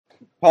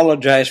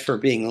Apologize for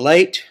being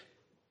late.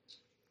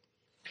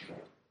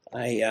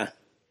 I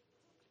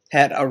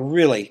had a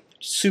really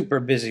super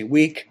busy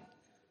week,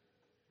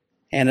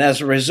 and as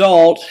a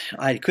result,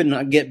 I could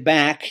not get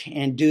back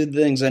and do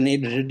the things I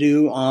needed to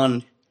do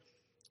on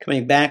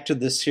coming back to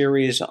the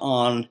series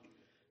on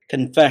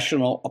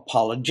confessional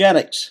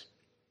apologetics.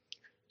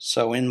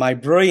 So in my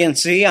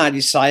brilliancy, I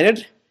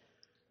decided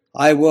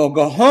I will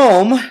go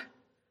home.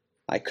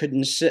 I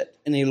couldn't sit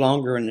any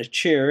longer in the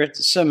chair at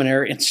the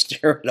seminary and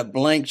stare at a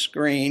blank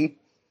screen.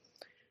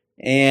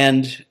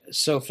 And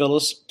so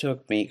Phyllis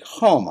took me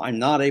home. I'm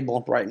not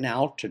able right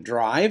now to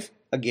drive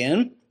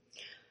again.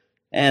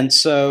 And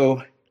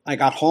so I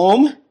got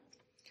home.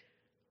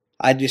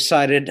 I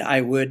decided I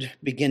would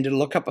begin to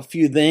look up a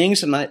few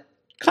things, and it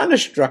kind of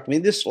struck me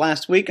this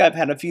last week I've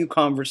had a few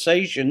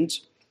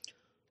conversations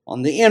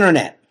on the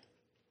internet.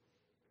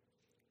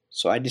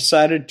 So I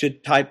decided to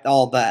type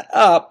all that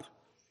up,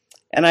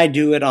 and I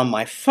do it on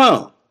my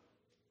phone.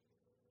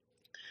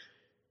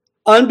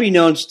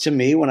 Unbeknownst to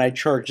me, when I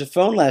charged the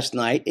phone last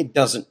night, it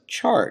doesn't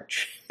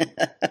charge.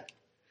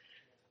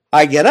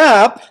 I get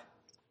up,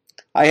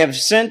 I have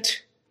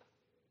sent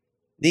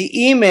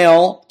the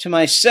email to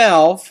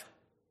myself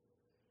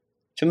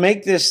to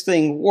make this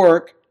thing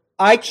work.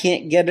 I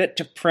can't get it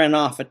to print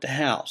off at the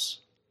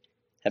house.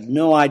 Have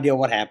no idea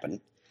what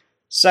happened.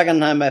 Second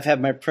time I've had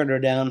my printer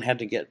down, had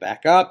to get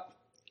back up,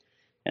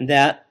 and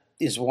that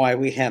is why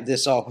we have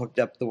this all hooked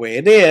up the way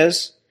it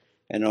is,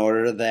 in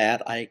order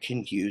that I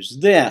can use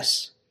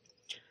this.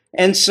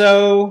 And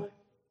so,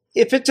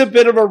 if it's a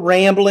bit of a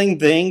rambling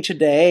thing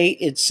today,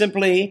 it's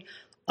simply,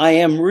 I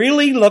am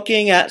really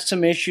looking at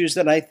some issues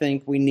that I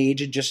think we need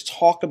to just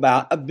talk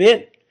about a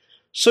bit,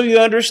 so you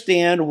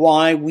understand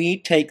why we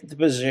take the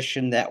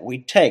position that we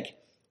take.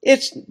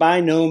 It's by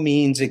no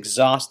means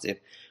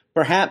exhaustive.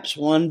 Perhaps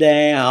one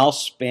day I'll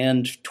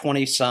spend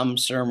 20-some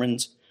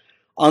sermons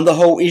on the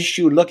whole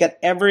issue, look at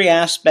every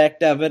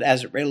aspect of it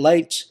as it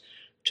relates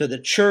to the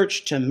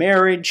church, to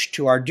marriage,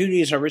 to our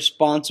duties, our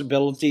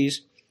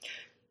responsibilities.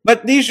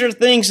 But these are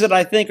things that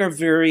I think are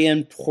very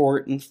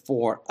important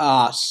for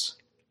us.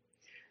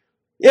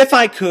 If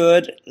I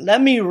could,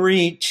 let me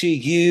read to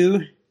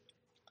you.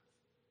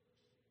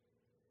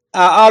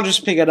 I'll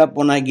just pick it up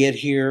when I get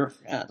here.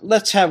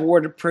 Let's have a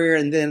word of prayer,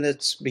 and then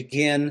let's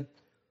begin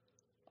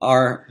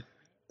our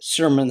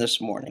sermon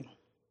this morning.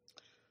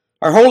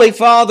 Our Holy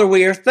Father,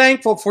 we are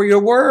thankful for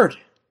your word.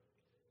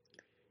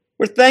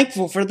 We're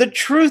thankful for the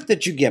truth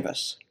that you give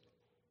us.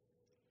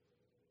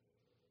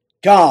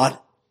 God,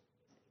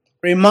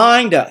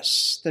 remind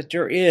us that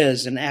there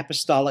is an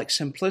apostolic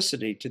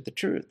simplicity to the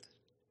truth.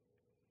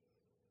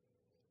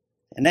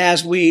 And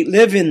as we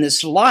live in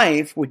this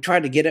life, we try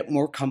to get it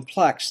more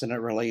complex than it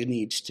really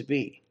needs to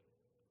be.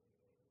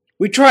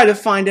 We try to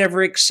find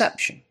every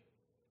exception.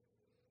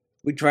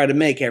 We try to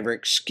make every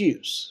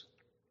excuse.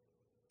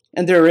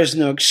 And there is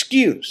no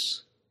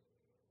excuse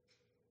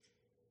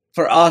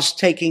for us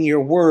taking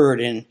your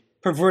word and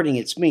perverting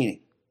its meaning.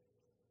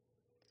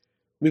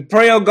 We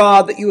pray, O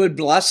God, that you would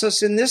bless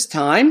us in this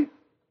time.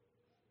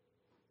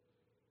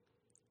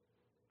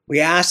 We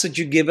ask that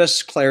you give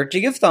us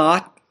clarity of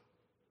thought.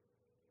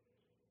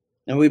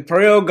 And we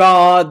pray, O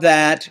God,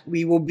 that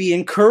we will be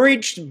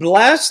encouraged,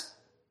 blessed,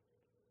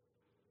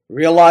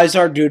 realize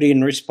our duty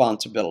and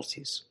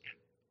responsibilities.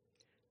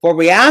 For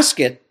we ask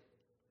it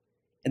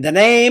in the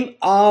name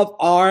of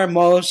our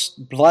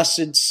most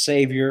blessed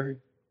Savior,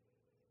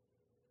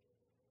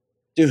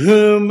 to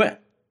whom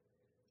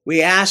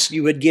we ask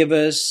you would give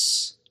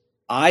us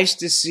eyes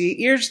to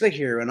see, ears to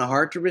hear, and a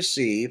heart to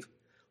receive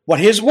what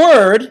his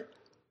word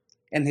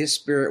and his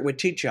spirit would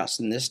teach us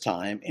in this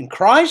time. In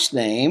Christ's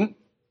name,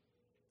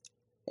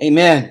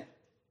 amen.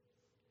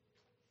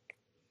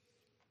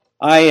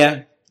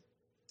 I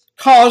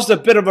caused a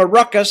bit of a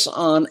ruckus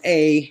on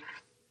a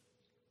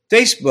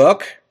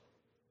Facebook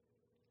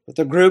with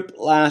a group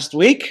last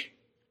week.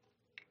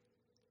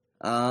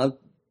 The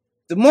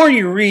more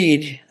you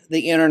read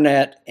the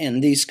internet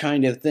and these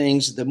kind of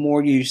things, the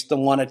more you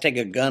still want to take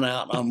a gun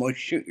out and almost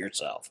shoot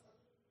yourself.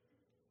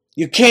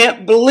 You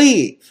can't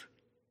believe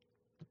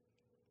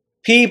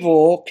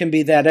people can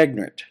be that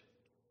ignorant,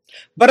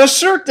 but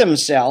assert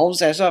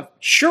themselves as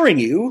assuring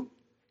you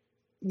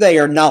they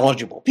are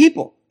knowledgeable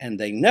people and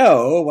they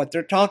know what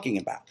they're talking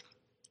about.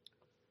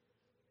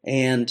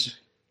 And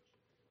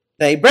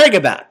they brag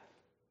about it.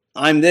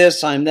 I'm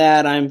this, I'm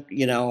that, I'm,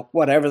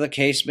 whatever the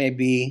case may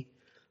be.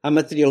 I'm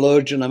a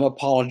theologian, I'm an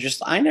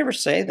apologist. I never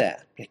say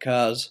that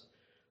because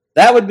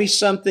that would be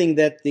something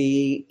that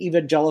the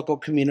evangelical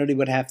community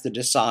would have to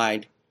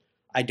decide.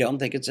 I don't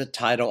think it's a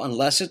title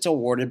unless it's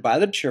awarded by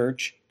the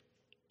church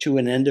to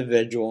an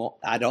individual.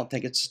 I don't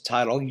think it's a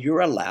title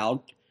you're allowed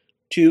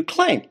to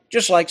claim,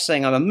 just like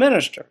saying I'm a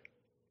minister.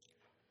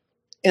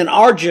 In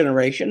our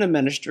generation, a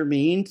minister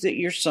means that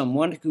you're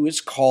someone who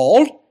is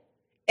called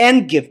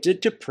and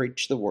gifted to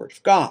preach the word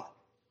of God.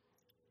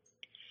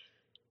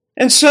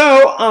 And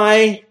so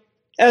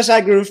as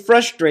I grew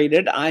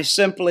frustrated, I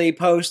simply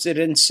posted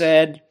and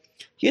said,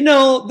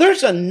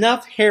 there's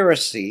enough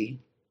heresy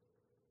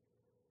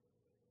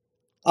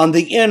on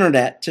the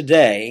internet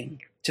today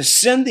to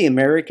send the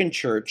American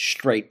church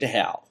straight to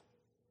hell.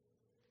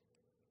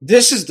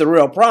 This is the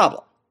real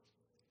problem.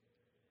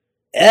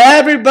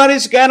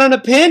 Everybody's got an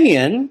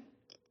opinion.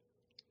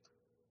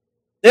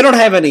 They don't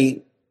have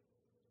any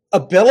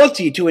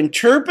ability to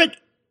interpret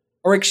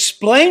or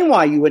explain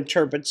why you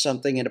interpret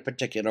something in a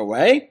particular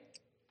way.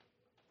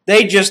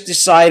 They just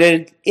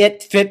decided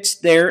it fits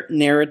their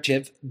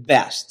narrative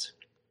best.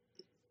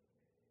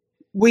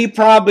 We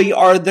probably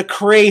are the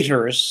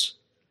creators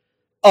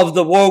of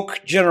the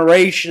woke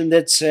generation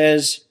that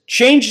says,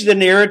 change the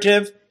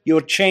narrative,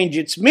 you'll change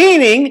its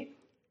meaning,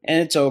 and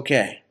it's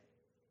okay.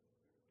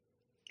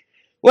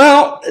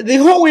 Well, the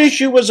whole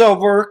issue was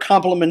over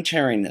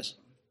complementarianism.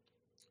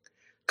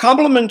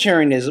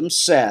 Complementarianism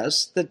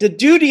says that the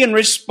duty and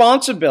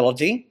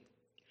responsibility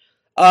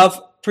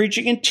of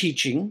preaching and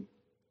teaching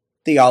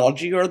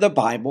theology or the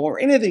Bible or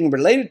anything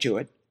related to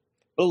it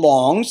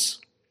belongs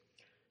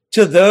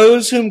to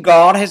those whom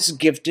God has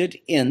gifted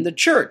in the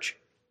church.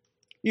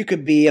 You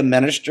could be a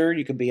minister,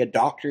 you could be a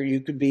doctor,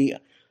 you could be,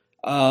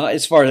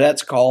 as far as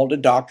that's called, a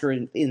doctor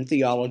in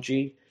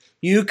theology.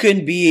 You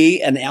can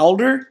be an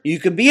elder, you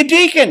could be a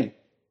deacon.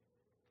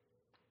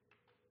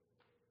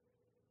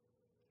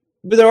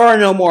 But there are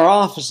no more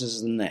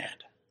offices than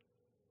that.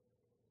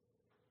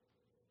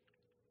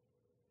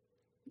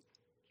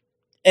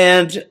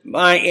 And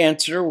my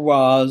answer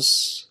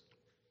was,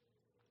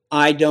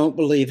 I don't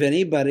believe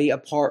anybody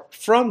apart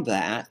from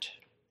that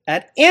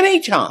at any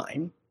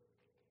time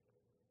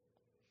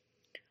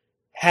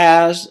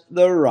has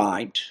the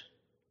right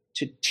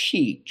to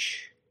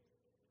teach.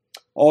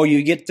 Oh,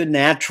 you get the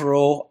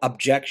natural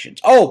objections.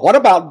 Oh, what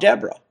about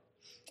Deborah?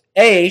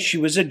 A, she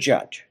was a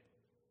judge.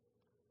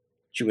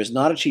 She was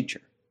not a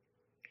teacher.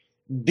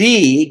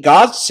 B,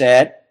 God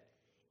said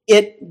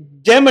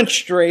it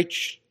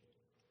demonstrates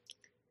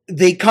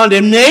the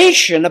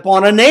condemnation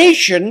upon a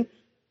nation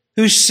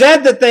who said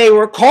that they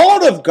were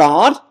called of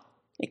God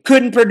and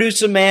couldn't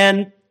produce a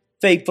man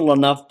faithful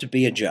enough to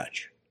be a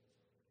judge.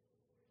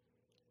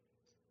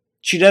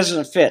 She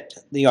doesn't fit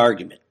the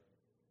argument.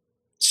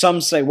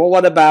 Some say, well,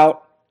 what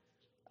about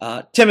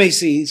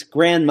Timothy's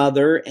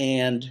grandmother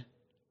and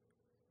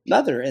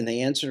mother? And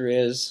the answer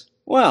is,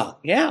 well,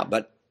 yeah,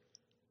 but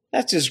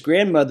that's his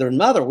grandmother and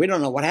mother. We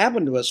don't know what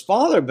happened to his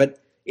father, but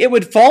it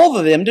would fall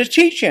to them to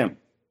teach him.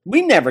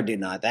 We never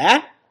deny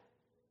that.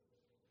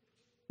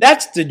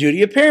 That's the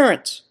duty of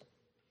parents.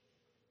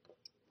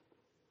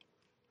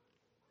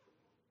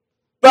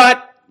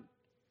 But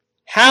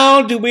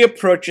how do we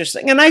approach this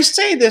thing? And I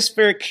say this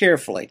very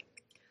carefully.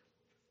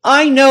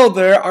 I know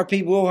there are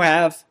people who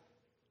have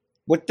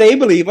what they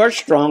believe are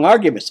strong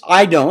arguments.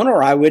 I don't,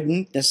 or I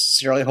wouldn't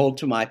necessarily hold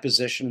to my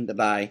position that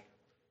I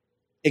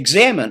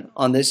examine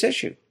on this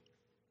issue.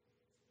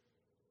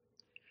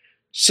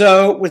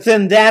 So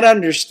within that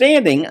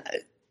understanding,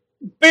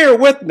 bear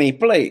with me,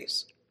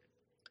 please.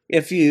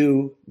 If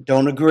you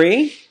don't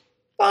agree,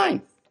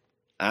 fine.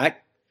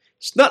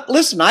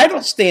 Listen, I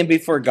don't stand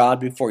before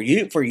God for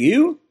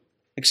you,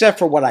 except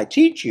for what I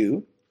teach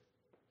you.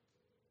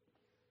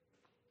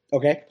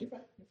 Okay?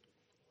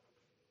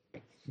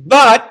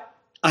 But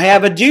I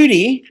have a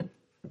duty.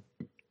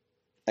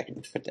 I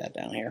can put that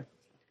down here.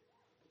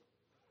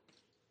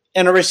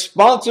 And a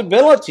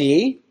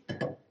responsibility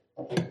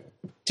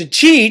to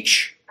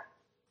teach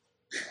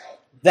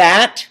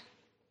that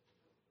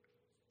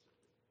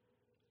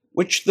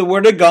which the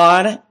Word of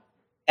God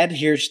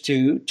adheres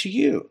to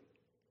you.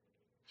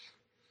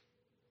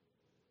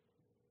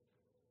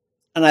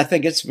 And I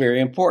think it's very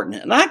important.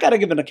 And I got to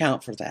give an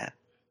account for that.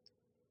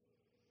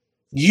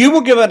 You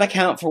will give an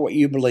account for what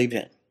you believe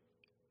in.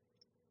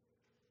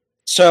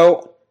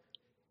 So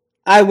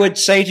I would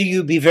say to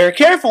you, be very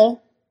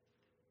careful.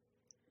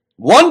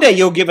 One day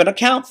you'll give an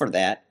account for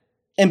that.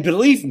 And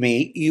believe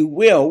me, you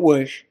will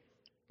wish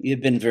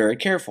you'd been very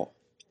careful.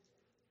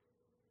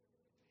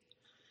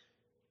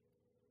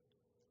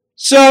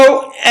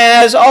 So,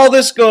 as all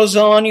this goes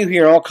on, you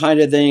hear all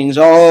kinds of things.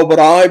 Oh, but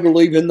I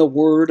believe in the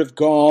Word of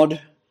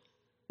God.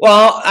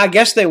 Well, I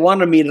guess they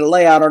wanted me to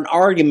lay out an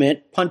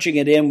argument, punching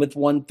it in with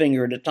one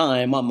finger at a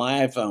time on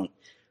my iPhone.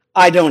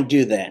 I don't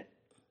do that.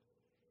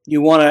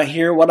 You want to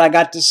hear what I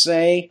got to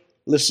say?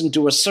 Listen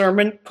to a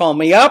sermon, call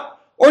me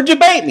up, or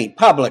debate me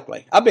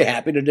publicly. I'll be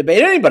happy to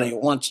debate anybody who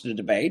wants to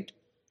debate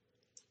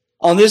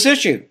on this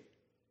issue.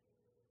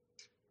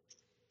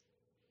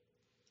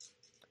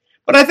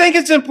 But I think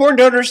it's important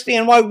to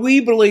understand why we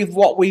believe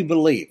what we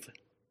believe.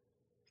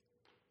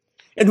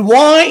 And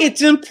why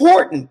it's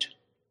important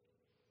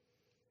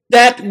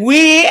that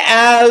we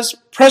as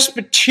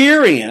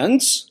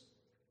Presbyterians,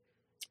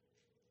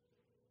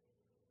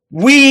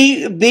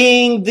 we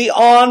being the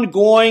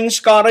ongoing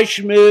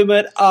Scottish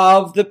movement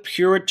of the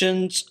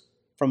Puritans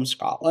from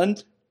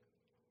Scotland,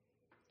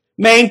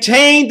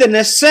 maintain the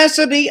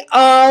necessity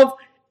of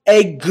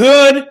a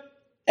good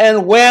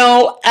and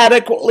well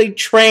adequately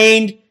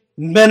trained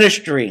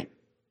ministry.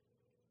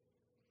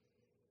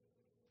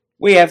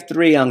 We have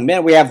 3 young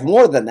men. We have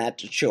more than that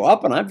to show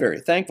up, and I'm very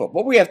thankful.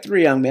 But we have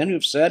 3 young men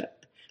who've said,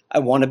 I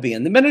want to be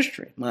in the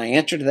ministry. My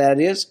answer to that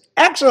is,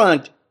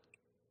 excellent.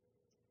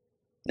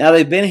 Now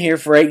they've been here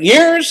for 8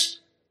 years,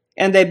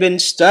 and they've been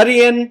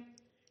studying,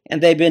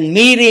 and they've been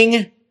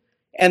meeting,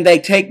 and they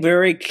take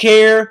very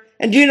care.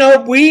 And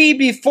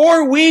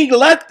before we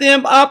let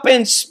them up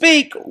and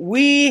speak,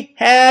 we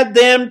had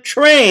them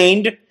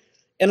trained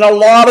in a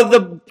lot of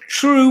the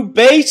true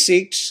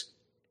basics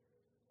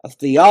of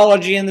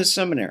theology in the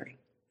seminary.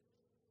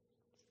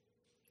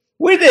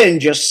 We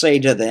didn't just say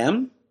to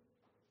them,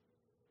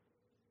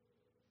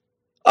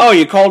 oh,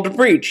 you're called to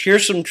preach.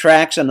 Here's some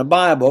tracts in the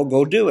Bible.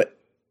 Go do it.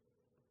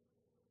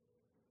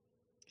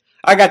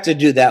 I got to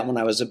do that when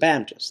I was a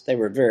Baptist. They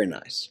were very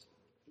nice.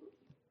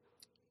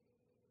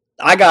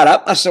 I got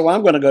up. I said, well,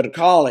 I'm going to go to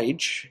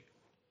college,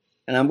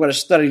 and I'm going to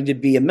study to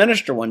be a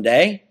minister one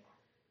day.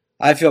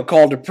 I feel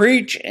called to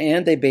preach,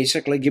 and they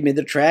basically give me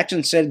the tracts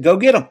and said, go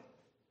get them.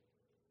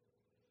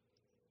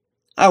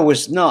 I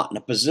was not in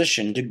a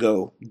position to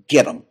go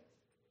get them.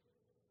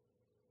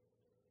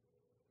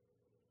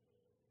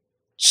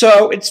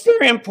 So it's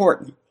very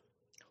important.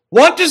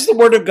 What does the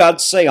Word of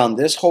God say on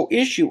this whole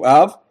issue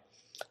of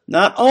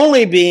not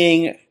only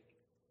being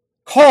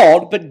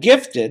called, but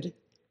gifted,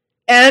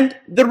 and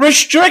the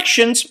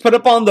restrictions put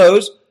upon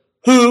those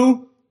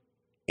who,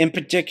 in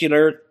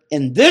particular,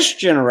 in this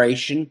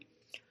generation,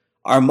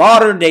 our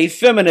modern day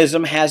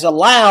feminism has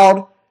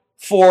allowed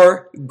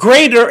for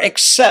greater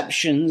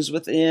exceptions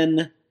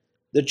within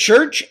the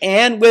church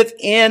and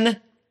within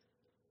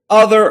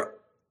other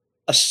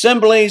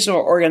assemblies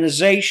or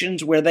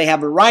organizations where they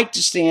have a right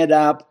to stand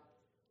up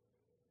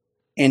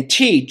and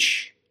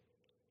teach.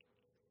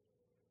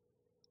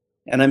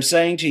 And I'm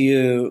saying to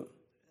you,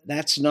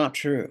 that's not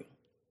true.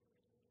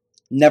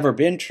 Never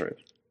been true.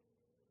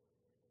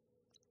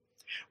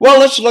 Well,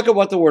 let's look at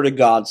what the Word of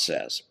God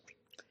says.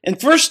 In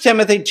 1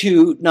 Timothy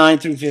 2, 9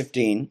 through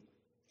 15,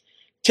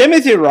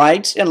 Timothy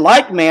writes, in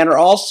like manner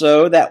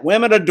also that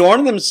women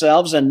adorn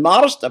themselves in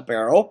modest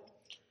apparel,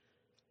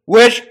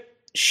 with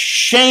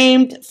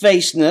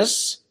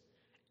shamefacedness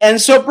and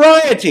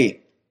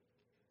sobriety.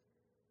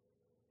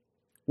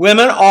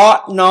 Women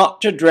ought not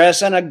to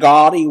dress in a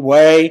gaudy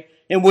way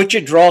in which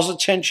it draws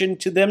attention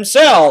to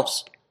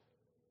themselves.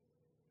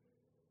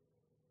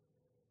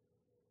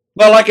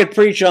 Well, I could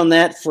preach on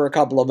that for a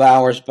couple of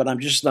hours, but I'm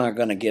just not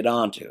going to get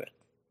onto it.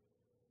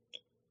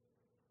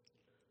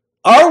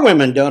 Our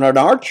women don't at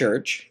our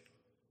church.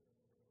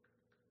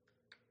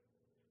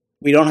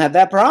 We don't have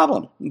that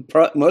problem.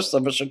 Most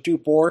of us are too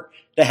poor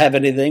to have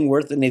anything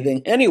worth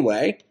anything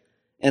anyway.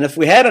 And if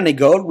we had any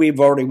gold, we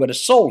already would have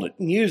sold it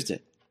and used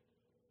it.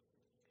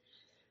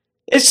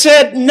 It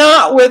said,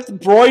 not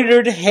with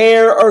broidered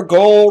hair or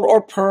gold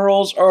or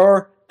pearls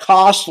or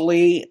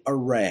costly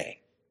array.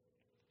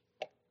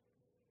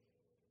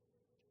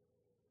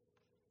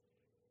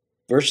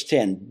 Verse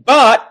 10,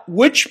 but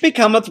which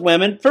becometh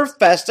women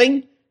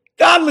professing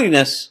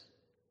godliness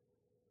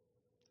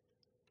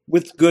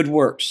with good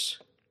works.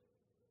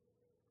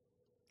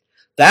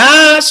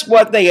 That's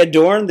what they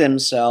adorn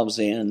themselves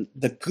in,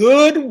 the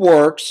good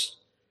works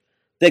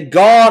that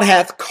God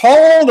hath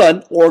called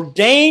and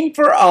ordained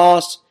for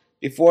us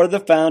before the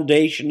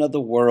foundation of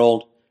the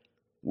world.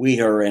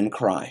 We are in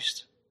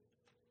Christ.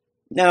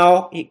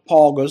 Now,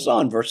 Paul goes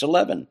on, verse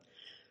 11.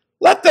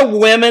 Let the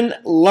women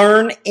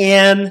learn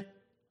in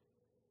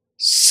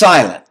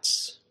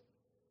silence,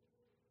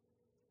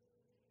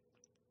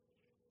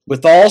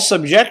 with all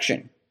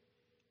subjection,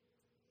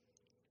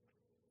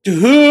 to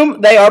whom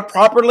they are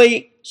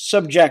properly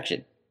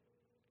subjected,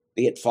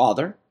 be it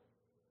father,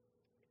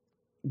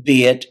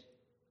 be it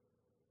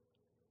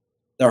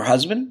their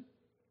husband,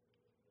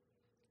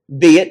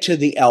 be it to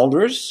the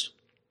elders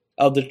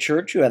of the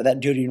church who have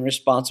that duty and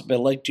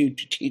responsibility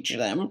to teach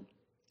them.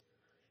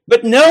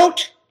 But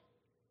note,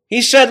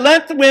 he said,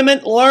 let the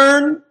women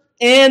learn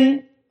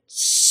in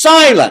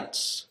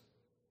silence.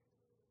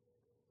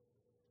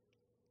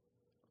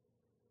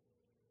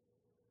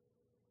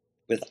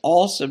 With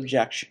all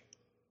subjection.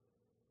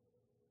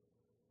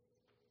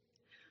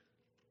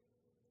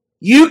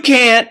 You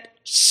can't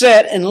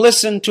sit and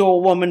listen to a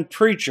woman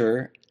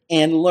preacher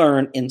and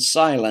learn in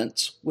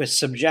silence with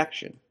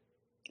subjection.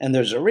 And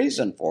there's a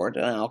reason for it,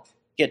 and I'll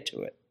get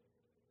to it.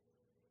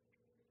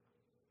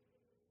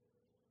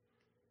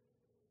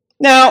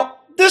 Now,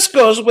 this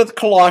goes with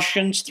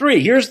Colossians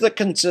 3. Here's the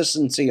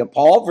consistency of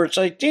Paul, verse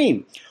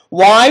 18.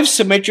 Wives,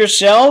 submit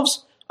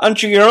yourselves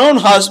unto your own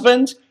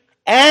husbands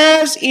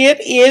as it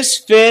is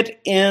fit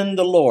in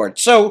the Lord.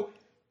 So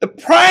the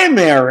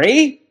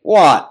primary,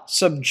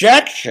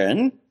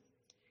 subjection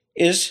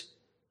is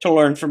to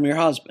learn from your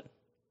husband.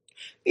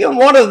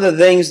 One of the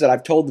things that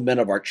I've told the men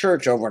of our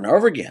church over and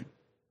over again,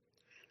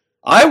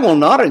 I will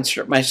not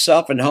insert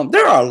myself in home.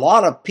 There are a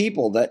lot of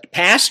people that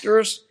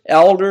pastors,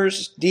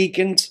 elders,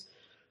 deacons,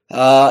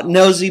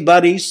 nosy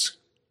buddies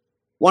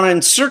want to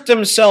insert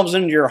themselves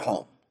into your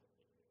home.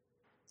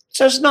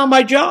 So it's not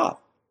my job.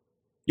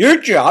 Your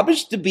job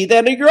is to be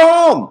that in your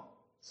home.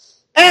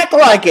 Act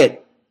like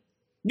it.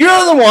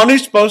 You're the one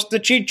who's supposed to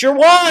teach your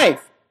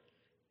wife.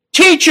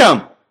 Teach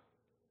them.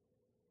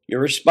 You're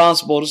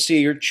responsible to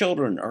see your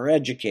children are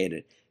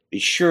educated. Be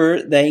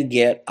sure they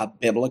get a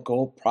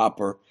biblical,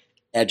 proper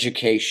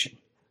education.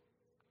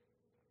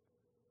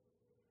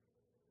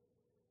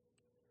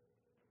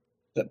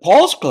 But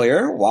Paul's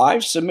clear,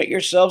 wives, submit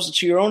yourselves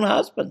to your own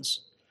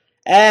husbands,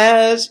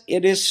 as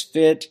it is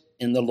fit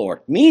in the Lord,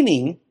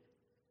 meaning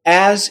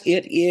as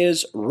it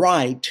is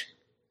right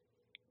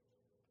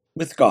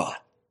with God.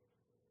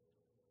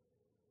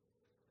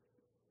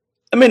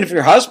 I mean, if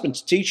your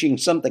husband's teaching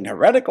something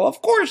heretical,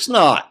 of course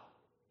not.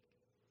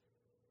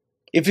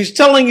 If he's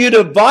telling you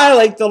to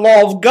violate the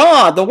law of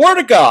God, the Word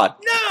of God,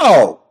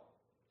 no.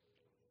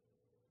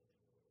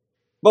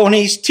 But when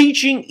he's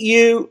teaching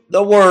you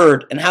the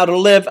Word and how to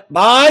live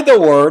by the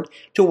Word,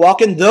 to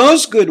walk in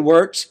those good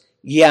works,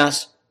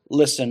 yes,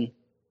 listen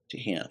to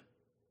him.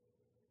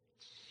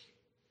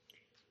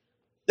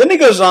 Then he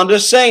goes on to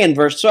say in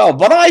verse 12,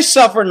 but I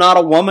suffer not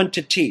a woman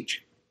to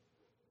teach.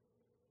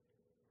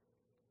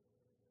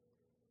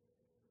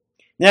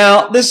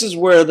 Now, this is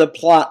where the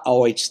plot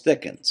always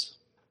thickens.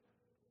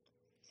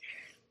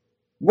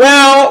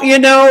 Well, you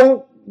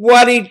know,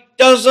 what he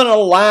doesn't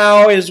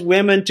allow is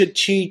women to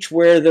teach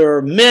where there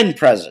are men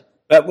present.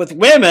 But with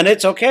women,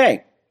 it's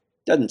okay.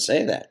 Doesn't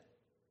say that.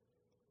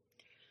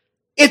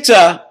 It's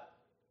a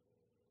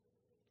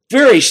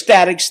very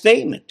static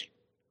statement.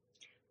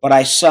 But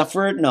I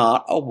suffer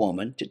not a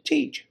woman to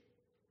teach.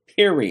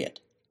 Period.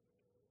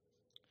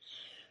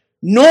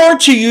 Nor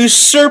to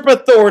usurp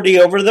authority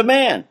over the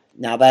man.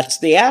 Now that's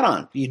the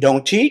add-on. You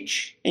don't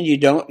teach and you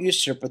don't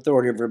usurp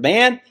authority over a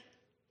man,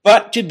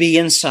 but to be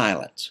in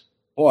silence.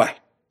 Boy,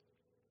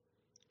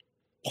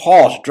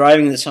 Paul's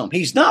driving this home.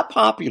 He's not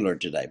popular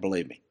today,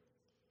 believe me.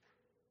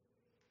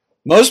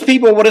 Most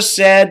people would have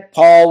said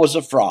Paul was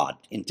a fraud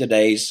in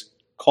today's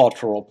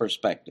cultural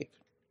perspective.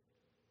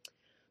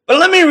 But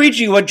let me read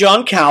you what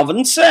John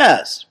Calvin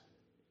says.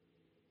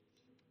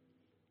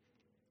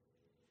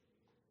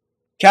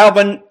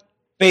 Calvin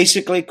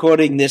basically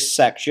quoting this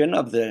section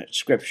of the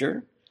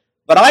scripture,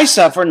 but I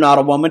suffer not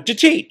a woman to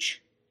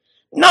teach.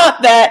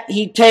 Not that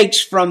he takes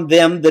from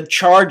them the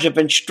charge of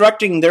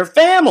instructing their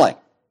family.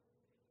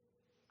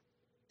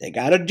 They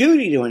got a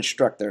duty to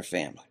instruct their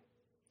family.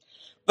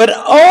 But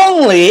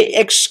only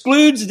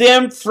excludes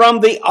them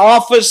from the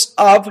office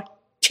of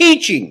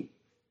teaching,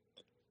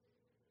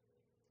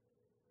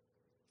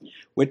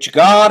 which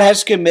God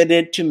has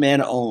committed to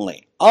men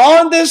only.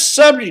 On this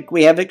subject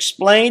we have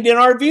explained in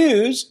our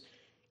views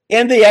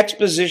in the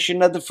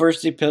exposition of the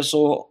first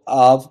epistle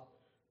of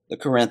the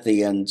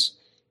Corinthians.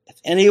 If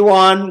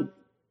anyone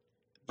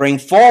bring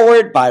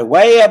forward by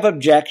way of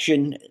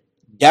objection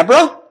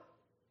Deborah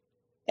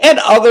and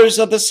others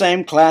of the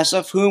same class,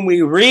 of whom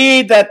we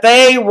read that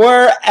they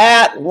were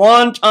at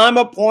one time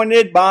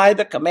appointed by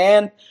the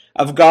command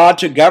of God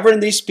to govern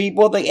these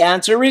people, the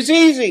answer is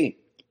easy.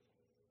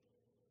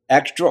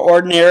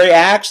 Extraordinary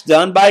acts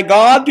done by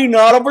God do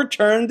not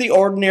overturn the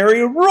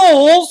ordinary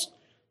rules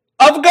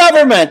of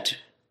government.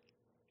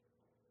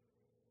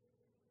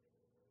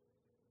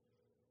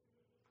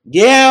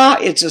 Yeah,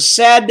 it's a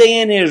sad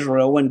day in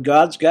Israel when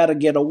God's got to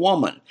get a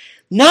woman.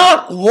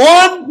 Not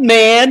one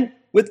man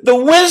with the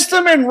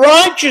wisdom and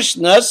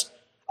righteousness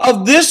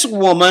of this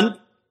woman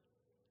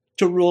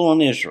to rule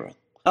in Israel.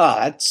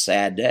 That's a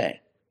sad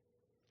day.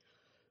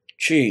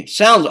 Gee,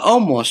 sounds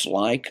almost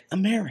like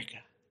America.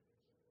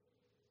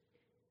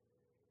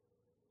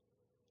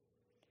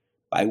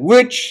 By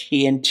which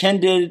he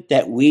intended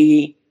that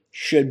we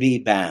should be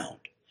bound.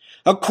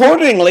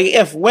 Accordingly,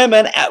 if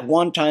women at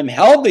one time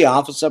held the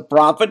office of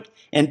prophet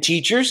and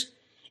teachers,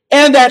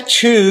 and that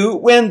too,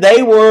 when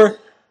they were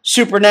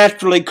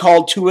supernaturally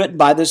called to it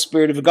by the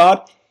Spirit of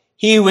God,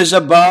 he was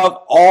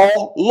above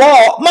all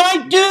law,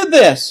 might do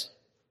this.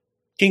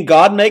 Can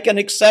God make an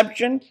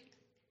exception?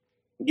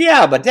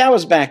 Yeah, but that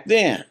was back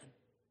then.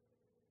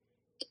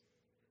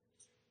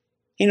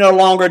 He no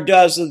longer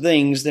does the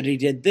things that he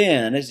did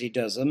then as he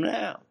does them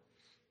now.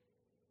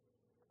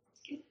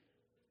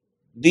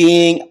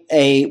 Being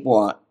a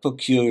what?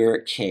 Peculiar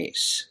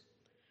case.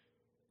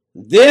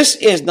 This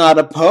is not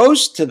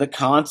opposed to the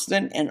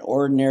constant and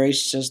ordinary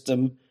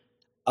system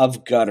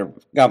of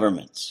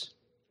governments.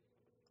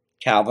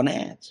 Calvin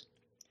adds,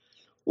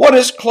 what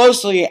is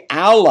closely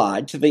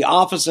allied to the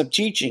office of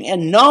teaching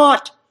and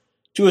not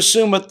to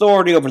assume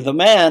authority over the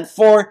man,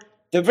 for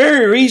the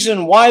very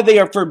reason why they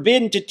are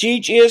forbidden to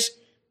teach is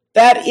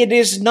that it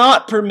is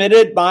not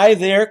permitted by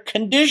their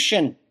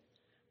condition.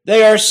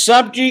 They are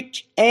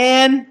subject,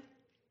 and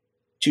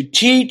to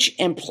teach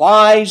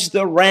implies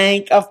the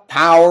rank of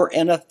power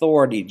and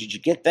authority. Did you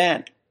get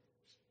that?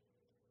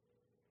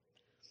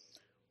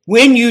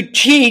 When you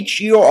teach,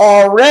 you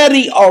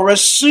already are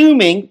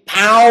assuming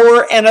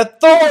power and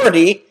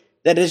authority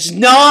that has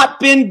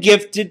not been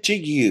gifted to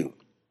you.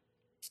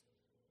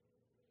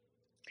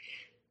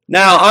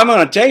 Now, I'm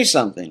going to tell you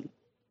something.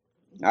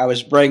 I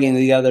was bragging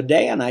the other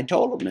day, and I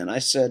told him, and I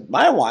said,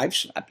 my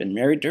wife, I've been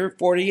married to her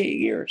 48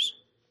 years.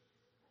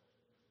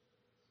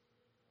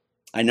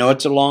 I know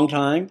it's a long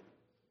time.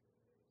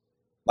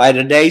 By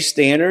today's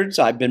standards,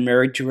 I've been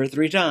married 2 or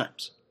 3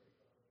 times.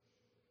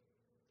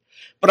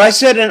 But I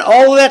said in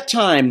all that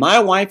time, my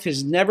wife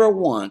has never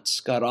once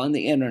got on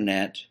the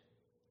internet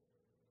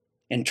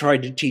and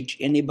tried to teach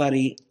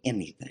anybody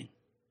anything.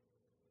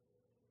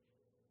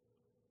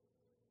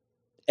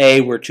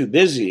 A, we're too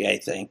busy, I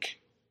think.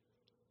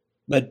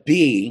 But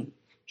B,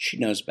 she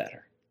knows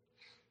better.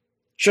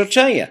 She'll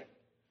tell you,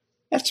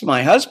 that's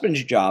my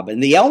husband's job,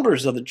 and the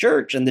elders of the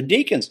church and the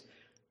deacons,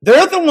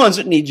 they're the ones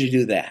that need to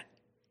do that.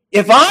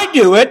 If I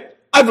do it,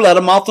 I've let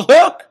them off the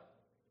hook.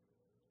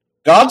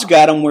 God's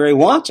got them where he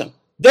wants them.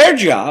 Their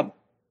job,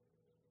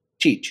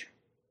 teach,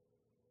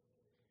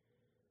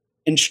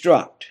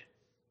 instruct,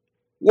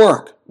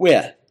 work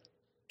with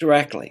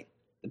directly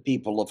the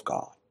people of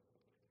God.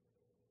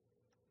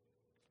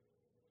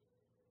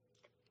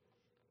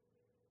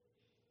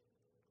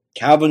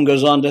 Calvin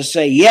goes on to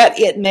say, yet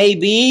it may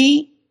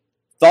be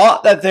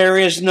thought that there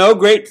is no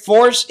great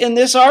force in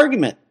this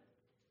argument,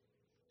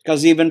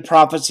 because even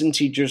prophets and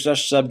teachers are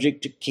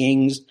subject to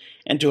kings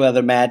and to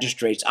other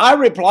magistrates. I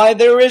reply,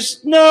 there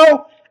is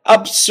no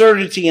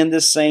absurdity in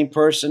this same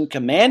person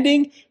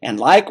commanding and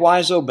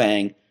likewise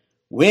obeying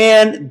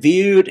when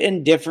viewed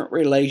in different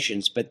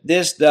relations. But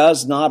this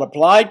does not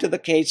apply to the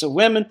case of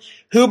women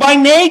who by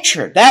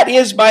nature, that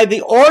is by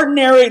the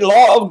ordinary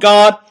law of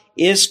God,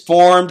 is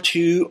formed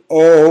to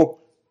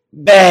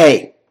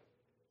obey.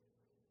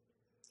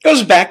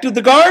 Goes back to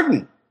the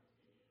garden.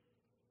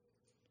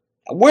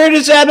 Where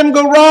does Adam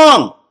go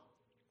wrong?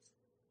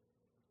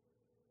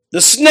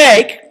 The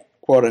snake,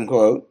 quote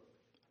unquote,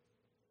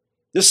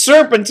 the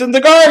serpent's in the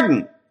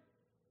garden.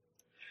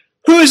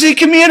 Who is he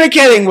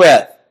communicating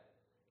with?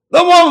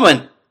 The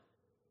woman.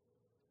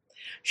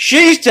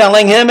 She's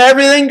telling him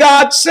everything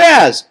God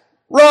says,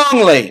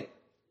 wrongly.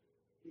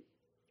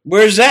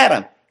 Where's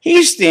Adam?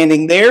 He's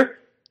standing there.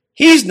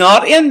 He's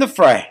not in the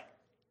fray.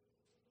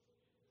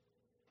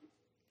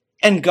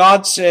 And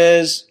God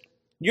says,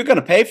 you're going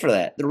to pay for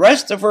that. The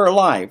rest of her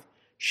life,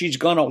 she's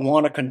going to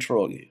want to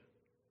control you.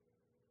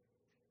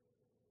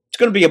 It's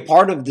going to be a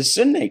part of the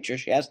sin nature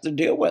she has to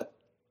deal with.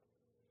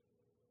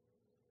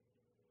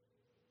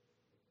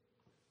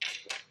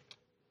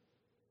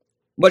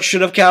 What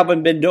should have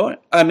Calvin been doing?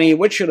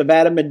 What should have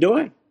Adam been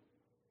doing?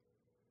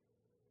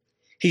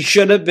 He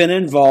should have been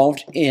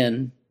involved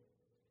in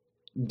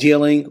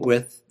dealing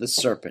with the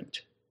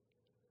serpent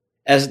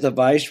as the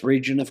vice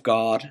regent of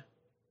God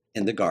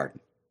in the garden.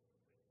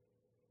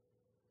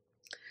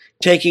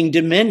 Taking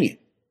dominion,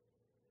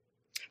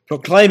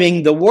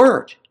 proclaiming the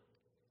word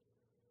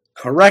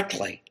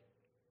correctly,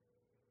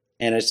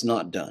 and it's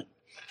not done.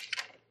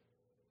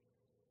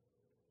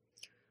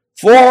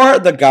 For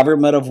the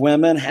government of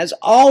women has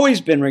always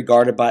been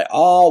regarded by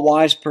all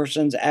wise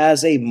persons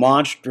as a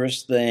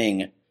monstrous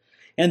thing,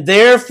 and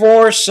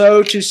therefore,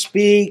 so to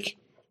speak,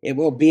 it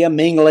will be a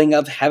mingling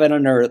of heaven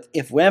and earth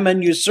if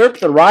women usurp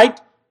the right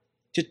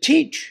to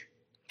teach.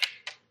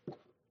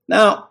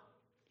 Now,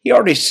 he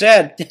already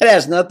said that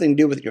has nothing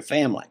to do with your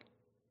family.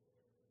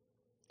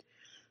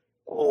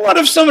 What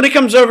if somebody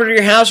comes over to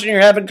your house and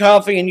you're having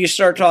coffee and you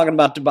start talking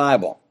about the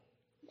Bible?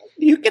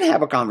 You can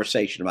have a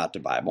conversation about the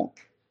Bible.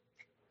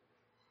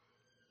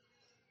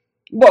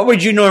 What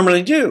would you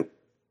normally do?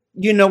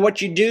 You know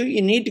what you do?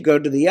 You need to go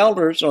to the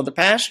elders or the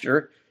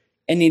pastor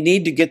and you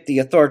need to get the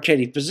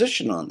authoritative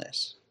position on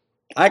this.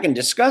 I can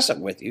discuss it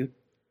with you,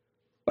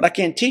 but I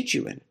can't teach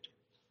you in it.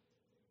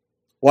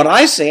 What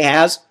I say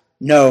has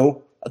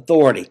no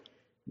authority.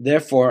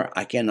 Therefore,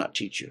 I cannot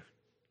teach you.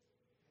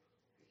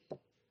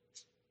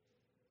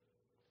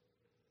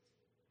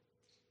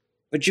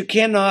 But you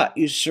cannot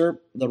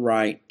usurp the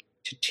right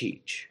to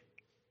teach.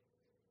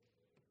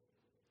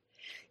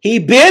 He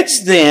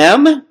bids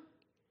them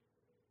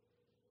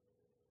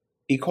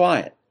be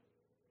quiet.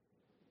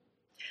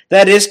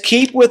 That is,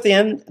 keep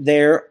within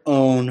their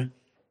own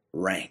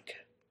rank.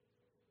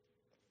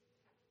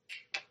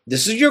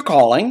 This is your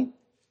calling.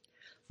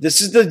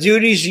 This is the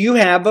duties you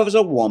have as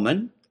a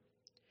woman.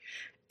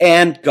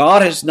 And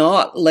God has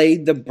not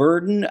laid the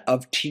burden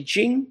of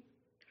teaching,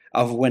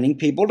 of winning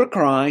people to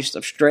Christ,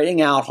 of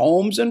straightening out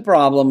homes and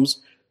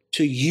problems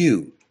to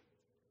you.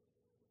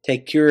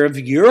 Take care of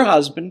your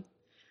husband.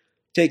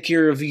 Take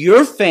care of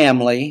your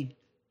family.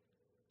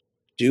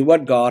 Do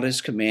what God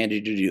has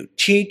commanded you to do.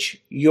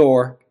 Teach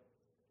your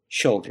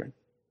children.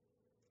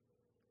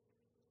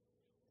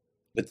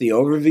 With the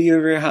overview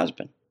of your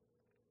husband.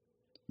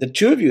 The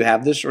two of you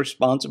have this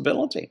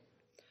responsibility.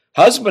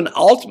 Husband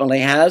ultimately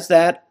has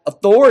that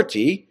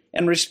authority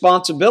and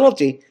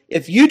responsibility.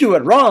 If you do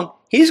it wrong,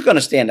 he's going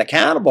to stand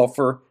accountable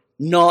for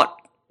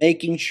not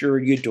making sure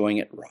you're doing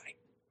it right.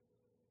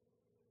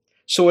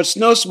 So it's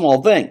no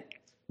small thing.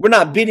 We're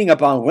not beating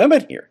up on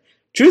women here.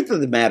 Truth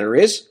of the matter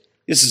is,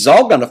 this is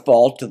all going to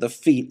fall to the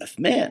feet of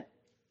men.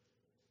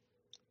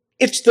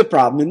 It's the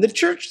problem in the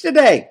church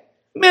today.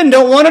 Men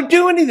don't want to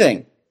do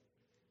anything.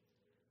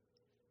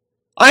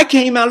 I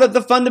came out of the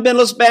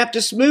fundamentalist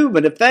Baptist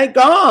movement, and thank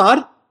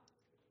God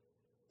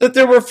that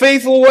there were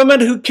faithful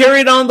women who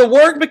carried on the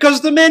work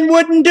because the men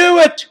wouldn't do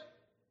it.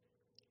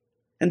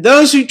 And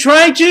those who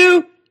tried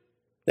to,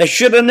 they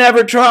should have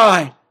never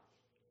tried.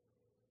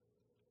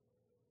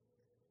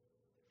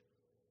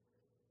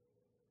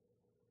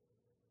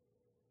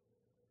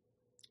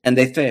 and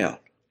they failed.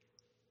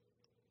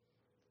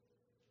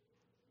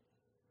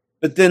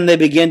 But then they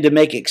begin to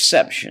make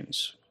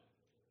exceptions.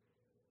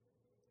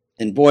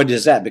 And boy,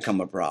 does that become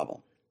a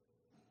problem.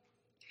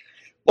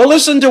 Well,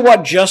 listen to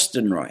what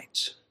Justin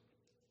writes.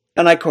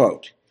 And I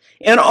quote,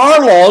 "In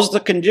our laws, the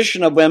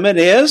condition of women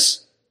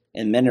is,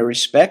 in many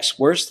respects,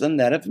 worse than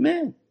that of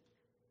men.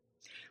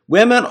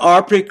 Women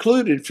are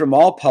precluded from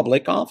all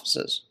public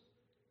offices.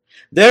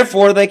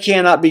 Therefore, they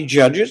cannot be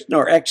judges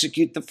nor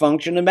execute the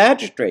function of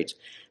magistrates.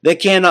 They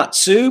cannot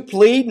sue,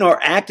 plead,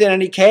 nor act in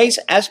any case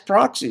as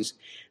proxies.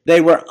 They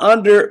were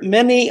under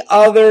many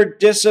other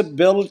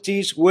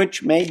disabilities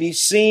which may be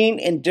seen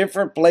in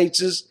different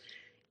places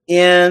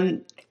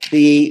in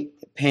the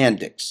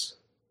appendix.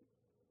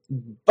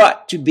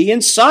 But to be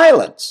in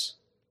silence,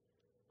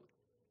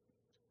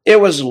 it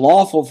was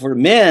lawful for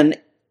men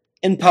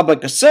in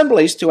public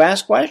assemblies to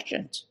ask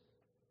questions,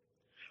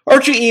 or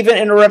to even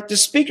interrupt the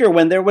speaker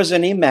when there was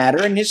any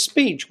matter in his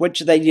speech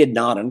which they did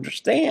not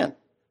understand.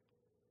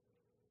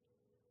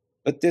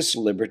 But this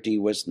liberty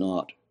was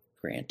not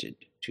granted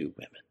to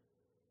women."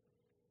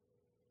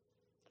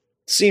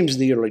 Seems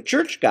the early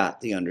church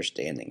got the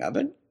understanding of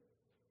it.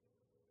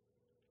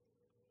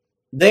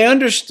 They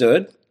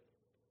understood.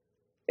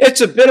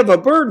 It's a bit of a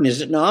burden,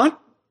 is it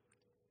not?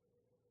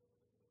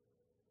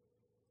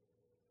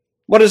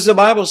 What does the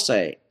Bible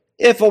say?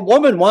 If a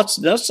woman wants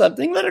to know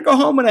something, let her go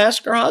home and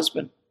ask her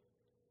husband.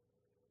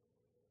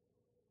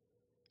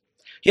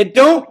 You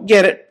don't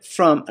get it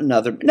from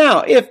another.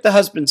 Now, if the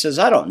husband says,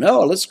 "I don't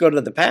know, let's go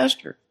to the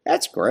pastor,"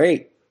 that's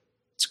great.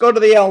 Let's go to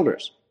the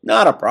elders.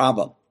 Not a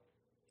problem.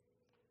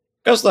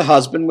 Because the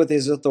husband with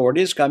his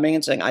authority is coming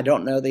and saying, "I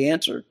don't know the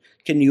answer.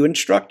 Can you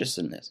instruct us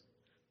in this?"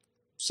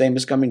 Same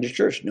as coming to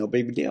church. No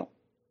big deal.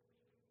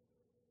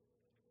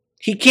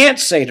 He can't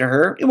say to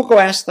her, "Well, go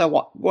ask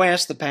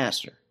the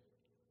pastor."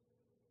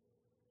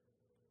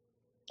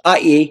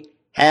 I.e.,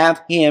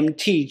 have him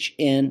teach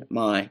in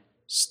my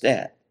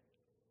stead.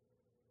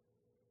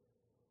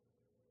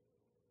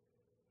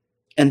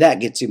 And that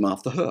gets him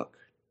off the hook.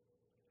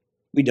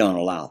 We don't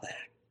allow that.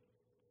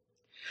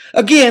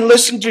 Again,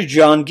 listen to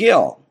John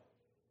Gill.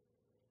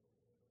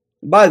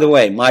 By the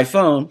way, my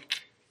phone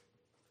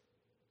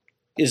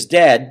is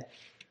dead.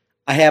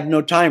 I have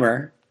no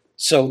timer,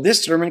 so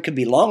this sermon could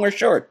be long or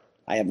short.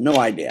 I have no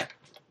idea.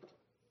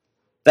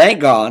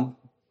 Thank God,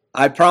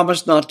 I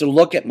promised not to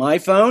look at my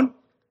phone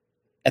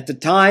at the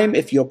time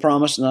if you'll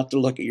promise not to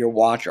look at your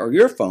watch or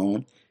your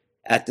phone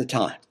at the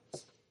time.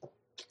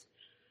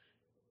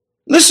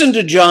 Listen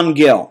to John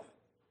Gill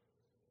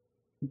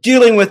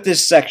dealing with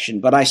this section,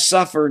 "But I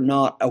suffer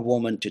not a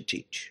woman to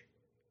teach."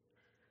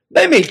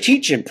 They may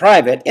teach in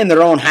private, in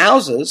their own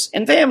houses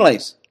and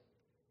families.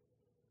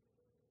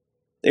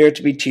 They are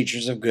to be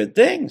teachers of good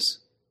things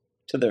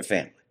to their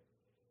family.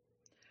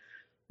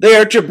 They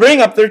are to bring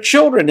up their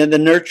children in the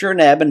nurture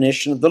and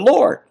admonition of the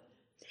Lord.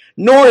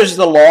 Nor is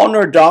the law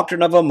nor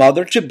doctrine of a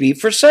mother to be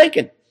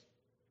forsaken.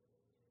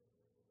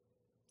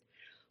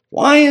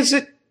 Why is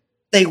it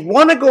they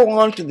want to go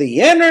onto the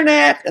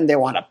internet and they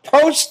want to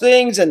post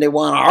things and they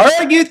want to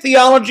argue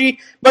theology,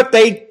 but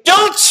they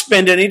don't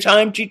spend any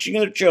time teaching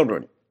their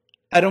children?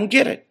 I don't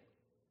get it.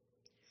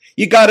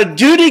 You got a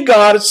duty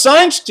God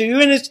assigns to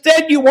you, and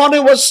instead you want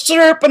to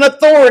usurp an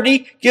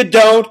authority you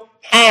don't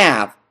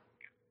have.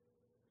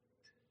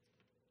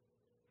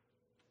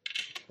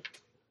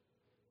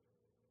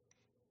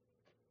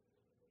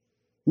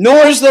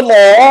 Nor is the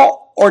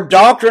law or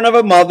doctrine of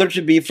a mother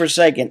to be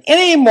forsaken,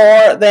 any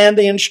more than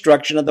the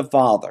instruction of the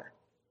father.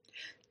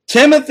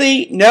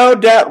 Timothy no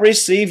doubt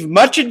received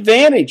much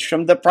advantage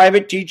from the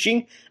private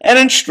teaching and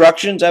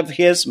instructions of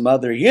his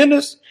mother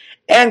Eunice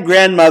and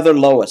grandmother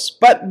Lois.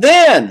 But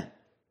then,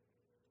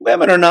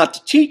 women are not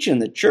to teach in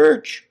the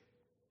church.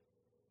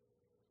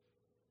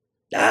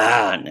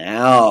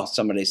 Now,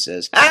 somebody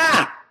says,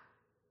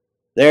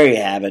 there you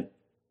have it.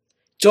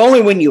 It's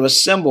only when you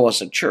assemble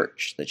as a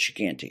church that you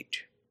can't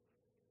teach.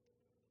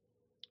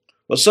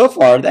 Well, so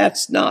far,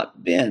 that's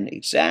not been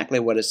exactly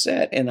what is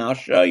said, and I'll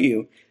show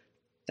you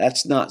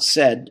that's not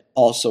said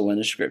also in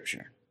the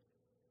Scripture.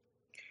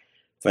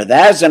 For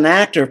that is an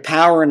act of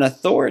power and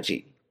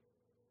authority.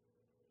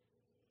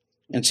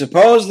 And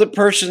suppose the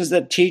persons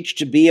that teach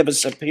to be of a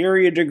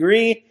superior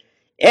degree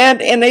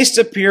and in a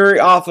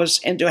superior office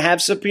and to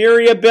have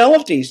superior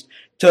abilities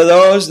to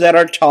those that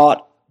are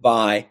taught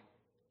by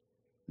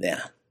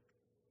them.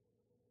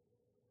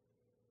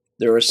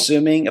 They're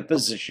assuming a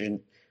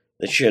position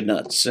they should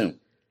not assume.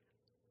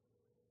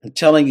 I'm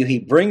telling you, he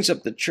brings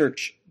up the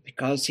church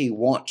because he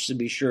wants to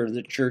be sure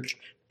the church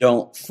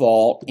don't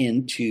fall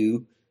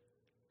into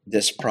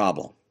this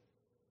problem.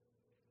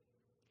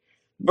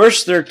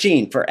 Verse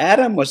 13, for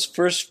Adam was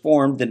first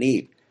formed than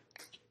Eve.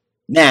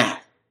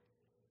 Now,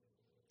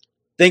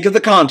 think of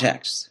the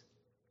context.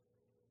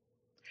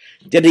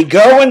 Did he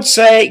go and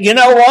say, you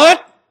know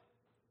what?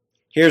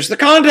 Here's the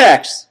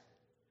context.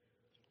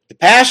 The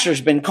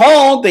pastor's been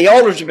called, the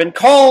elders have been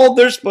called,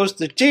 they're supposed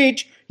to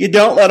teach. You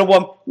don't let a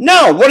woman.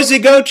 No, what does he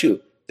go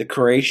to? The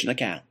creation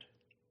account.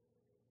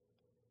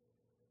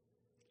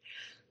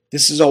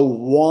 This is a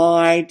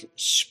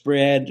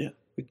widespread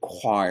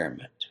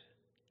requirement.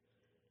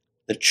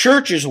 The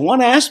church is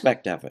one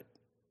aspect of it,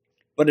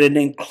 but it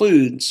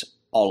includes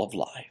all of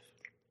life.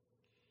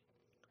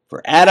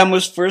 For Adam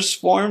was first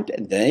formed,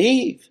 and then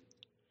Eve.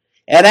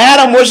 And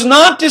Adam was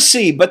not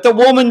deceived, but the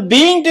woman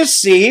being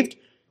deceived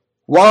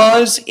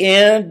was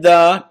in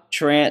the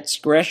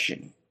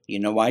transgression. You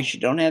know why she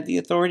don't have the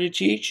authority to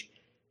teach?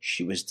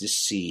 She was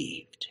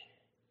deceived.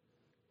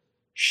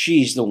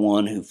 She's the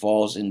one who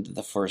falls into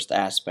the first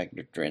aspect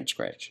of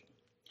transgression.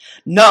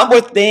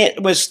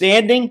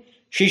 Notwithstanding,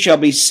 she shall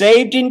be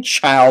saved in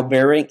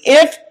childbearing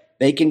if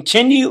they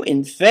continue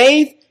in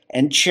faith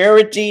and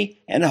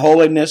charity and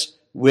holiness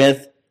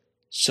with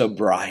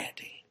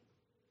sobriety.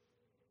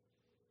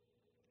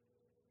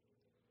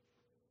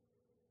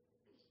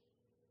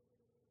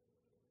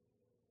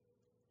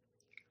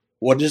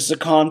 What is the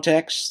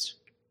context?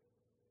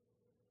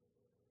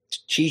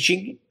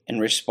 Teaching and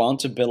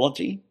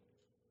responsibility.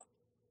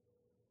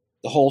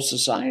 The whole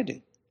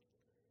society.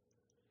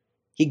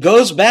 He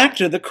goes back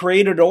to the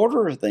created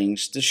order of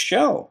things to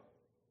show.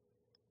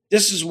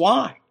 This is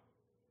why.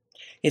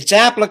 Its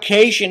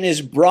application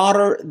is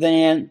broader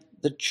than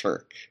the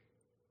church.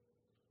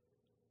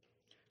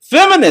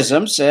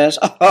 Feminism says,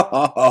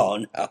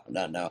 oh,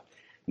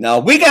 no,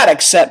 we got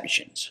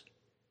exceptions.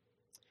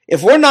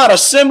 If we're not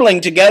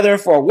assembling together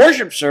for a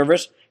worship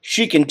service,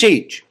 she can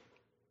teach.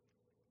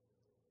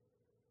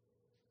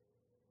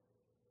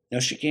 No,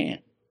 she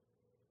can't.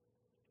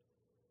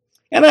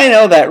 And I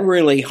know that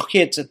really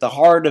hits at the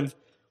heart of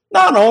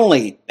not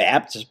only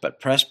Baptists, but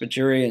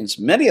Presbyterians,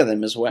 many of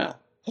them as well.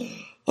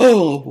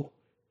 Oh,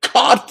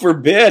 God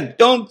forbid,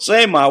 don't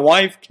say my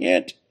wife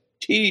can't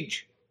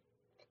teach.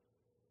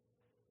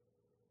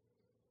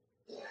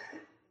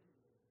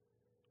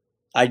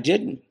 I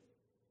didn't.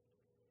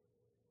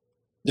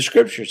 The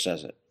scripture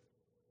says it.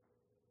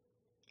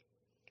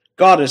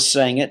 God is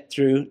saying it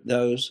through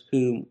those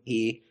whom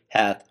he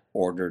hath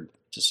ordered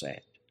to say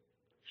it.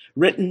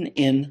 Written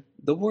in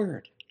the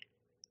word.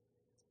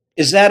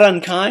 Is that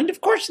unkind?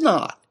 Of course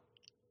not.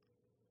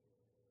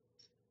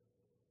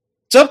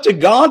 It's up to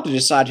God to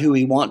decide who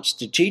he wants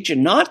to teach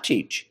and not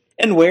teach,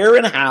 and where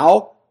and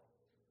how,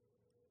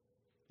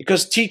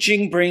 because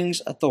teaching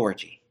brings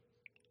authority.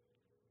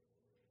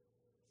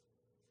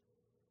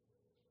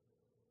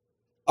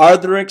 Are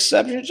there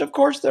exceptions? Of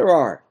course there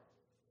are.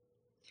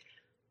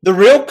 The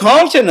real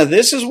content of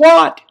this is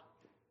what?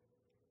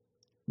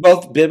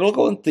 Both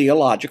biblical and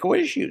theological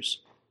issues.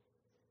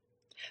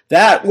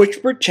 That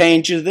which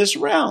pertains to this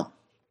realm.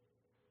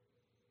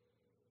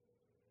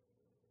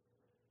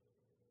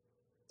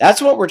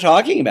 That's what we're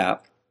talking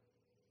about.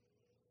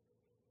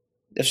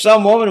 If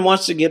some woman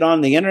wants to get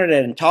on the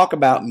internet and talk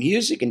about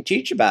music and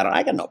teach about it,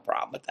 I got no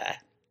problem with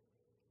that.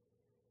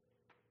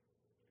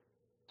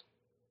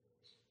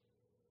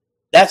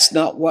 That's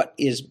not what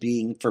is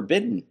being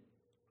forbidden.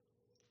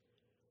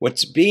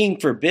 What's being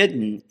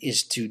forbidden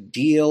is to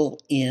deal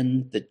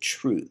in the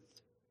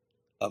truth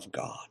of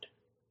God.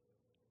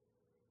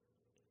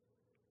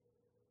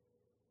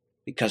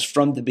 Because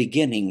from the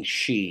beginning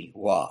she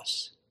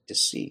was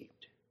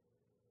deceived.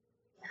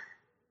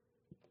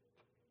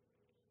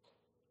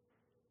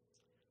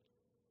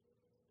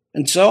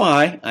 And so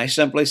I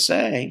simply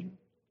say,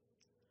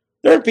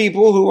 there are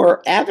people who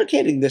are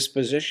advocating this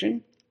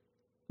position.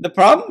 The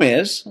problem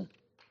is,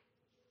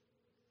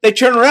 they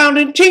turn around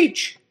and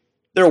teach.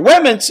 There are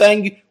women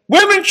saying,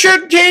 women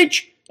should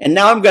teach, and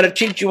now I'm going to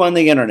teach you on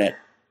the internet.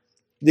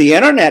 The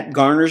internet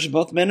garners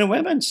both men and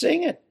women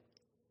seeing it.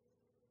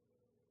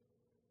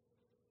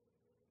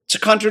 It's a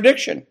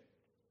contradiction.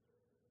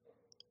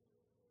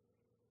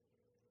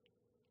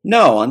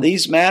 No, on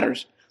these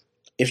matters,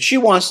 if she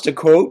wants to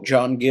quote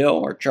John Gill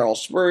or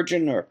Charles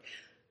Spurgeon or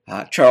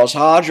Charles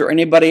Hodge or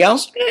anybody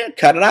else,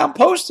 cut it out,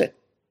 post it.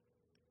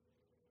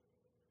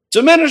 It's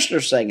a minister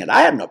saying it.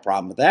 I have no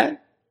problem with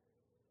that.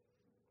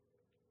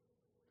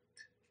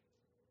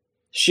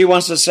 She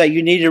wants to say,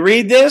 you need to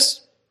read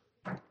this?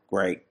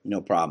 Great, no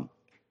problem.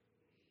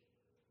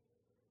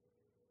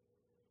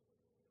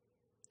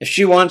 If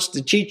she wants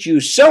to teach you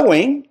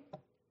sewing,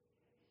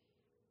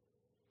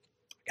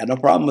 got no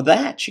problem with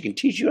that. She can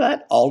teach you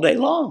that all day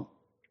long.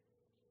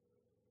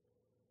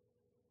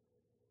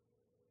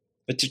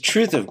 But the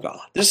truth of God,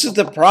 this is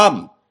the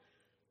problem.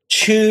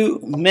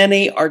 Too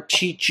many are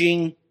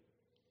teaching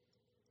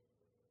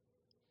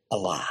a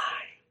lie.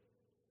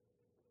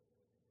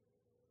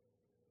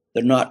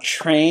 They're not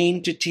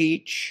trained to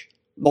teach.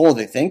 Oh,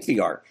 they think they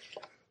are.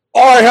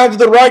 I have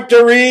the right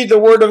to read the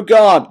Word of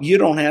God. You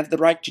don't have the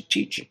right to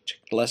teach it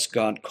unless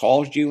God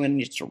calls you,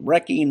 and it's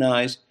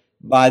recognized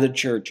by the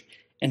church.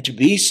 And to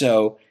be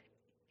so,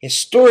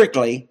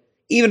 historically,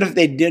 even if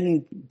they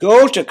didn't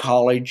go to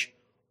college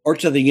or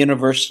to the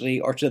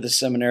university or to the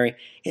seminary,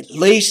 at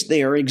least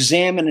they are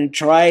examined and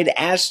tried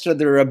as to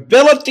their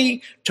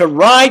ability to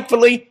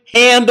rightfully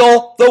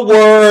handle the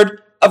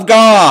Word of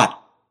God.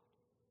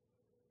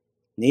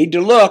 Need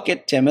to look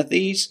at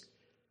the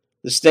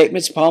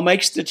statements Paul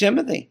makes to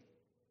Timothy.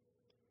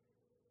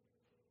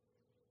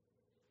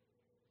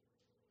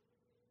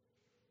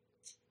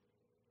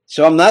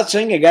 So I'm not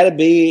saying you got to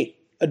be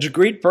a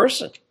degreed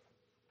person.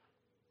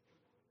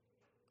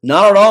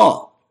 Not at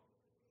all.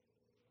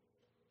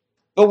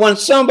 But when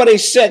somebody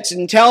sits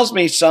and tells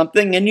me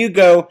something and you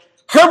go,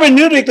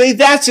 hermeneutically,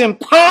 that's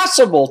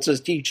impossible to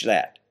teach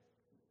that.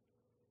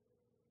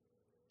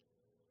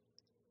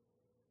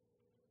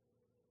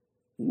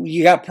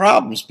 You got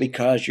problems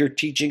because you're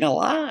teaching a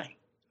lie.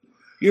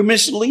 You're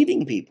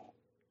misleading people.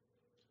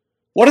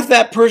 What if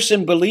that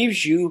person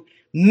believes you,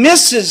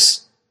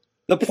 misses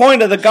the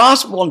point of the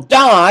gospel and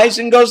dies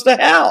and goes to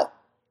hell?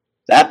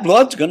 That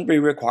blood's going to be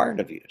required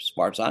of you, as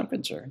far as I'm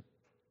concerned.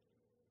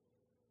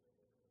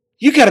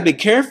 You got to be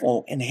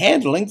careful in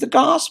handling the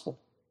gospel.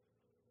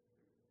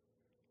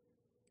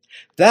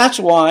 That's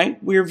why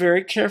we're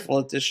very careful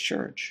at this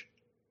church.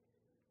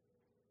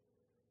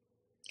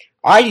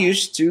 I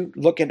used to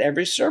look at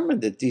every sermon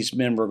that these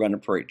men were going to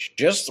preach,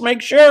 just to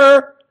make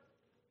sure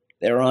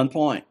they're on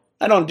point.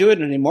 I don't do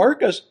it anymore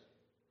because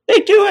they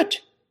do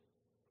it.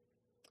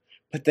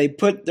 But they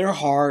put their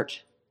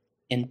heart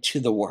into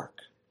the work.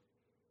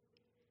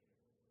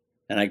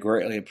 And I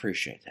greatly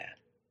appreciate that.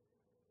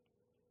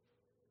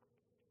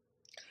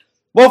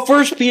 Well,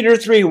 1 Peter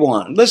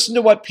 3:1. Listen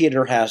to what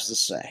Peter has to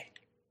say.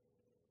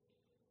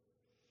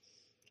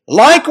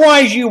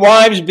 Likewise, you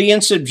wives, be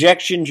in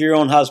subjection to your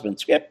own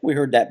husbands. Yep, we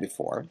heard that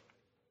before.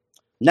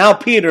 Now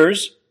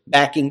Peter's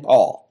backing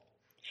Paul.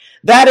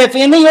 That if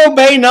any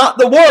obey not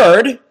the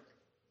word,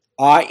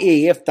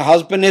 i.e., if the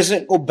husband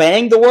isn't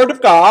obeying the word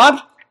of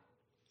God,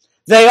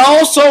 they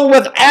also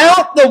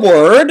without the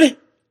word,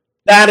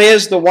 that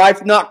is, the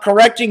wife not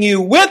correcting you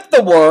with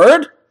the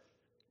word,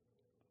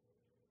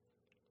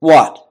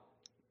 what?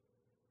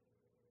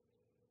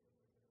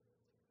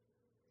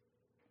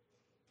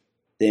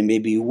 They may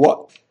be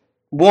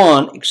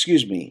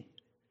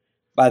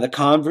by the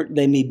convert,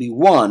 they may be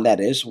one, that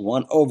is,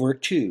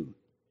 1/2,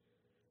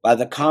 by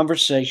the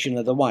conversation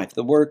of the wife.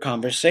 The word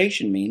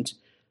conversation means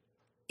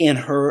in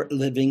her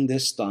living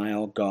this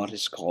style God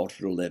has called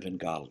her to live in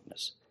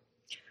godliness.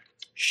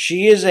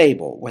 She is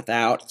able,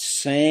 without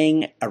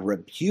saying a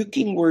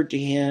rebuking word to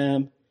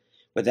him,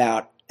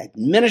 without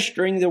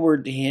administering the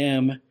word to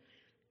him,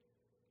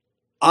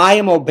 I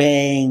am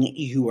obeying,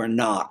 you are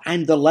not.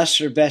 I'm the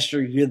lesser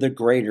vessel, you're the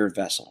greater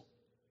vessel.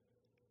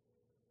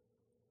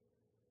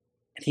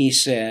 And he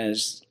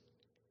says,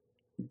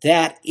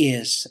 that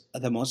is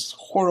the most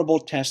horrible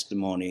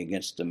testimony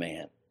against a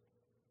man.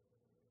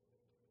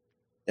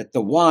 That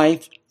the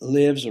wife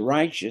lives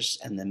righteous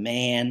and the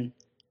man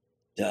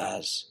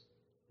does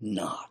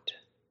not.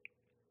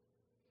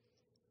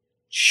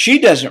 She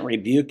doesn't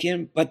rebuke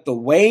him, but the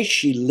way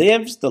she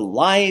lives the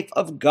life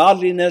of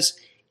godliness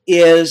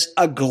is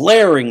a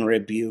glaring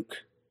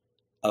rebuke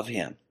of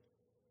him.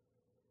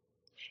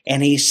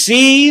 And he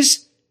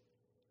sees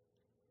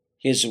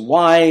his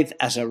wife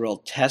as a real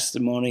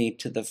testimony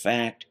to the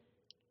fact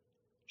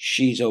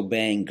she's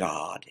obeying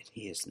God and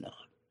he is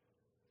not.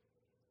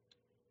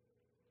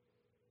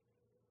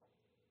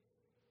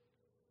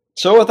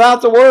 So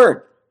without the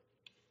word,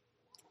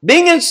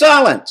 being in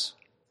silence.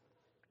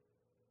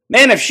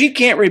 Man, if she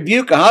can't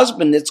rebuke a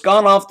husband that's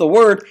gone off the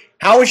word,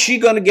 how is she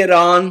going to get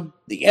on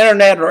the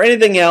internet or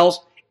anything else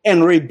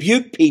and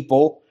rebuke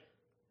people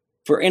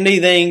for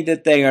anything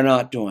that they are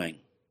not doing?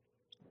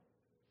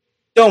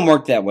 Don't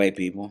work that way,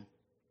 people.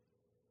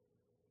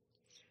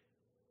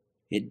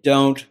 It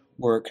don't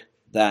work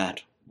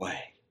that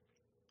way.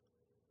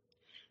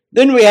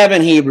 Then we have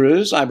in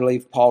Hebrews, I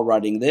believe Paul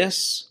writing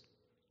this,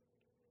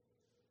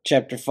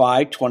 chapter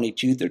 5,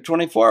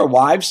 22-24,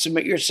 wives,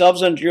 submit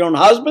yourselves unto your own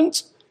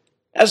husbands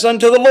as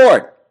unto the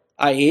Lord,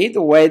 i.e.,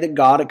 the way that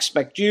God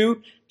expects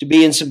you to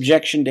be in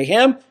subjection to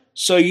him,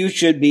 so you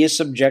should be in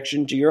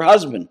subjection to your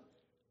husband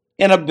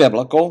in a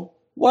biblical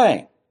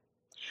way.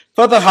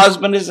 For the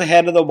husband is the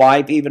head of the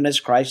wife, even as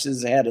Christ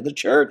is the head of the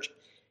church,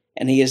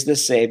 and he is the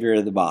Savior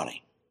of the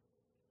body.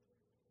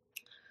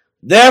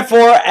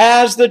 Therefore,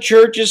 as the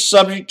church is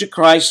subject to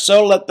Christ,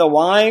 so let the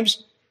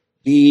wives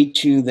be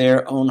to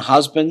their own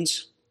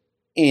husbands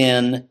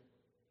in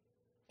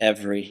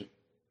everything.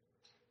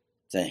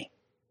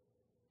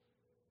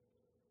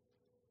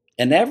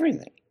 In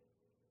everything.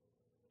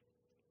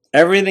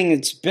 Everything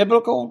that's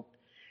biblical,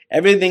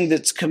 everything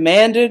that's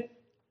commanded,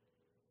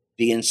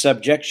 be in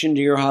subjection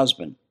to your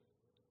husband.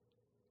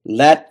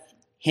 Let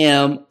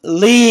him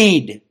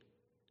lead.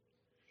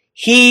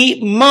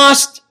 He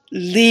must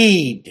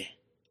lead.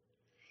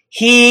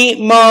 He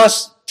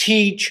must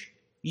teach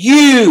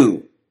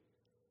you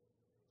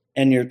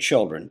and your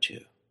children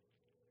too.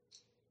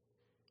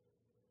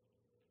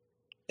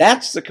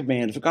 That's the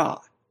command of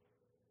God.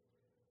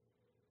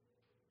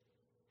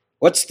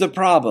 What's the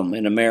problem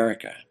in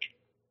America?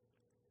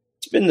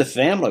 It's been the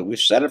family. We've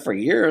said it for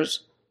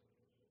years.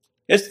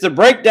 It's the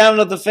breakdown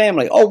of the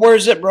family. Oh,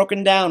 where's it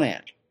broken down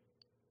at?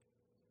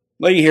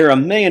 Well, you hear a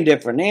million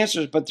different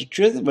answers, but the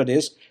truth of it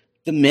is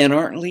the men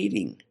aren't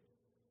leading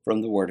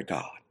from the Word of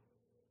God.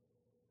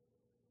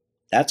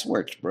 That's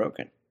where it's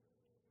broken.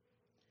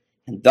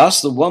 And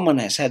thus the woman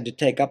has had to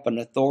take up an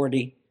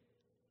authority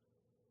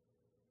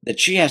that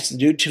she has to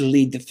do to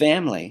lead the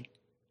family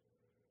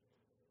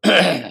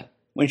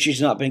when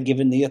she's not been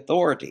given the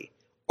authority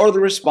or the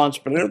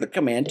responsibility or the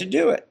command to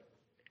do it.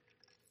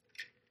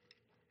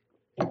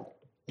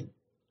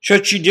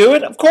 Should she do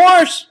it? Of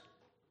course.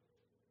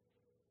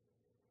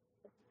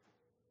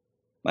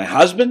 My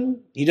husband,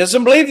 he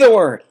doesn't believe the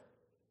word.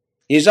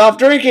 He's off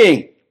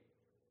drinking.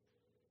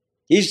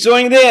 He's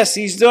doing this.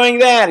 He's doing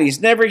that. He's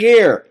never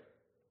here.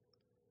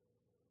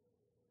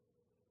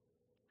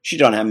 She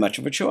don't have much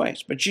of a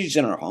choice, but she's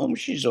in her home.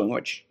 She's doing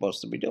what she's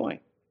supposed to be doing.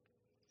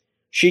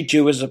 She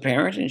too is a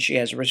parent, and she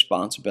has a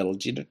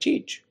responsibility to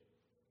teach.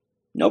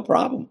 No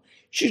problem.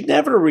 She's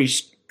never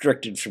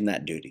restricted from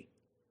that duty.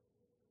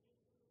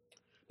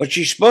 But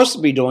she's supposed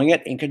to be doing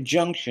it in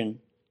conjunction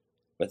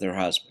with her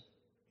husband.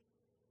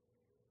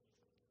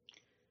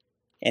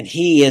 And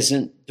he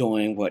isn't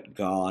doing what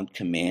God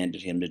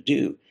commanded him to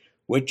do,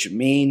 which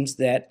means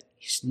that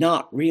he's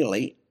not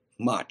really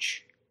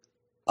much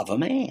of a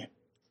man.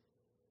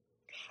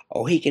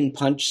 Oh, he can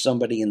punch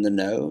somebody in the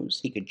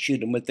nose. He could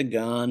shoot him with a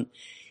gun.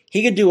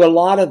 He could do a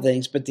lot of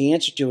things, but the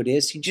answer to it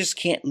is he just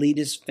can't lead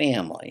his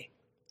family.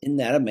 Isn't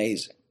that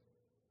amazing?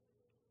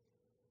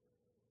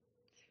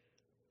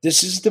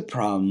 This is the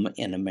problem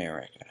in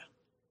America.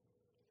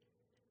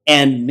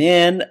 And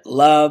men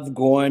love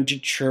going to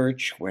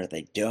church where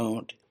they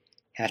don't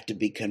have to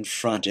be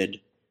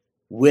confronted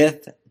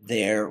with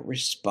their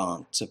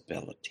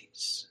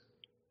responsibilities.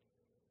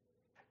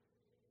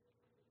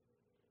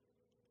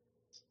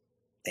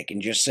 They can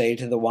just say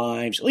to the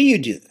wives, well, you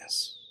do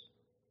this.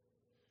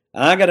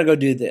 I got to go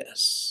do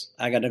this.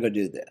 I got to go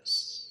do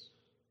this.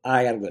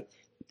 I got to go.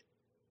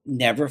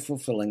 Never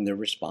fulfilling their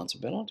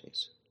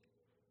responsibilities.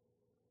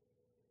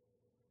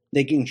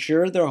 Making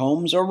sure their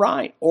homes are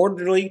right,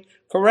 orderly,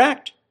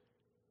 correct.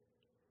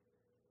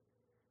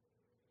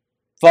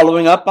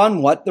 Following up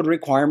on what the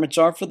requirements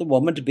are for the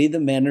woman to be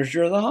the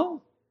manager of the home.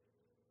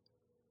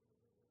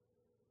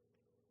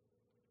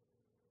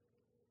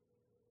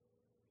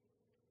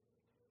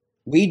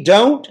 We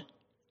do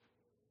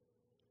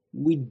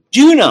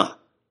not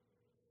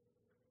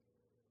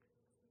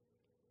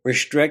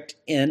restrict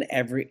in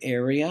every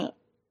area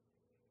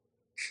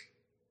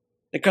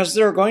because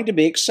there are going to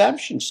be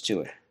exceptions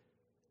to it,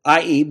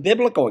 i.e.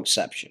 biblical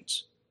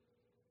exceptions.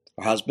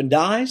 Her husband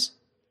dies.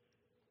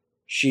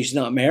 She's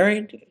not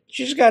married.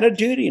 She's got a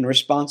duty and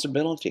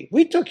responsibility.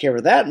 We took care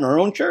of that in our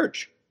own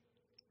church.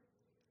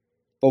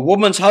 If a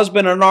woman's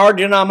husband in our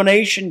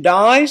denomination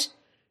dies,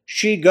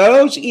 she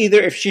goes,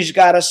 either if she's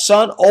got a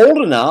son old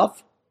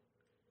enough,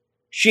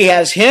 she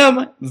has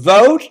him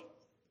vote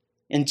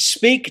and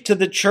speak to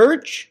the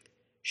church.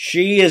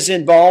 She is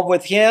involved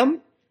with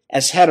him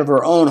as head of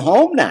her own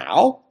home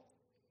now,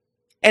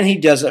 and he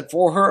does it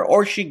for her,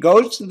 or she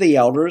goes to the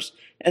elders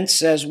and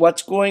says,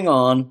 what's going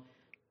on?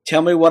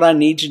 Tell me what I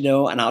need to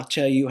know, and I'll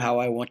tell you how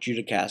I want you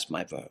to cast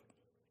my vote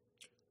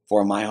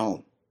for my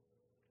home.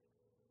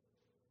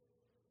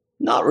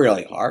 Not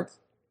really hard.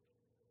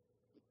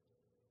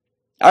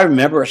 I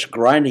remember us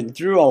grinding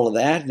through all of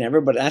that, and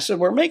everybody, I said,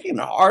 we're making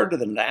it harder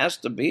than it has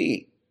to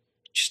be.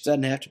 It just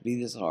doesn't have to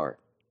be this hard.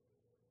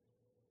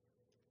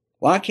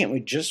 Why can't we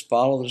just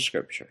follow the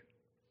scripture?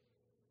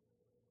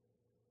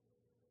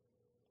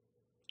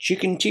 She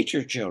can teach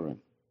her children.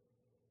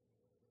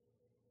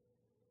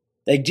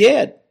 They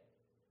did.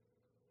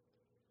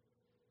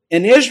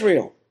 In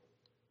Israel,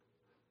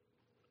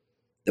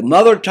 the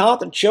mother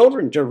taught the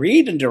children to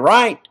read and to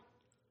write.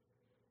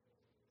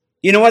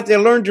 You know what they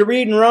learned to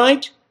read and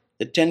write?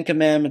 The 10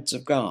 Commandments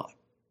of God.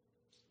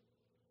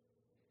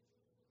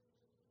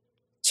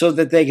 So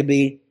that they could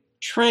be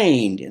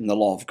trained in the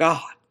law of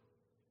God.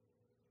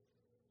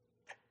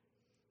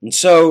 And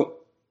so,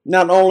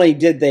 not only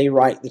did they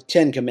write the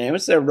 10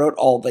 Commandments, they wrote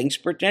all things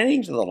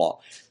pertaining to the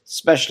law,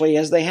 especially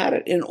as they had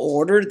it, in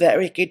order that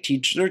they could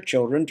teach their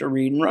children to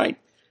read and write.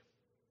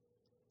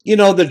 You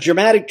know, the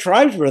Germanic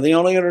tribes were the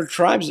only other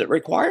tribes that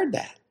required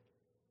that.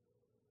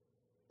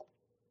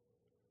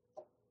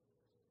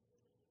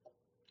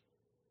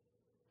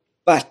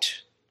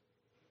 But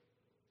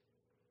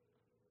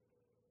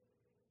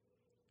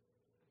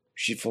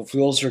she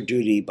fulfills her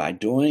duty by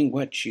doing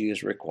what she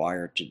is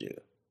required to do.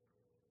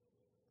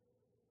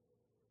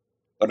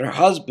 But her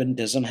husband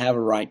doesn't have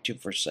a right to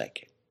forsake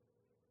it.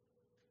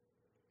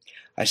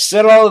 I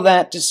said all of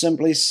that to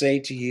simply say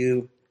to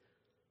you,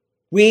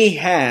 we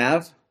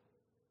have,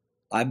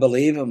 I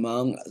believe,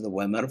 among the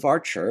women of our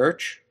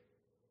church,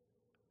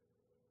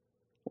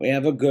 we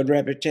have a good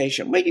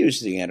reputation. We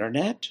use the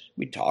internet.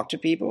 We talk to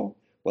people.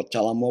 We'll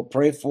tell them we'll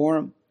pray for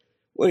them.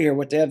 We'll hear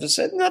what they have to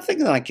say.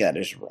 Nothing like that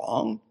is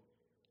wrong.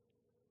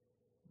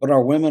 But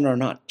our women are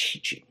not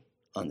teaching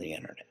on the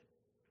internet.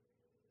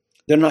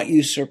 They're not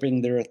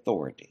usurping their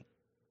authority.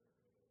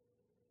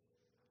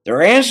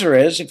 Their answer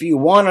is, if you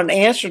want an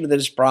answer to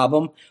this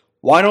problem,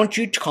 why don't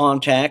you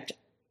contact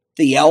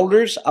the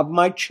elders of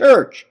my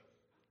church?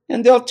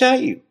 And they'll tell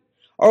you.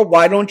 Or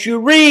why don't you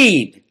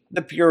read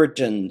the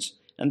Puritans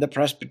and the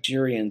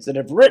Presbyterians that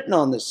have written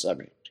on this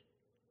subject?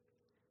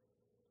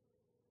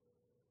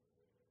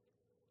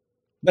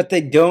 But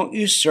they don't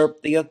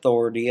usurp the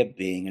authority of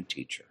being a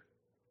teacher.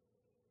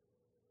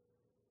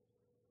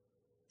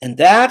 And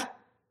that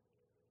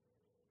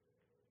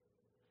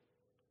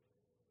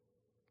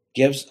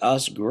gives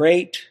us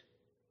great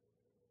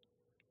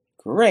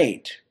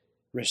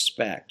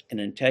respect and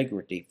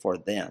integrity for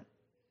them,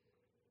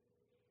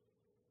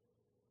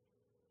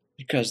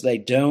 because they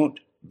don't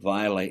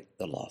violate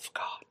the law of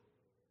God.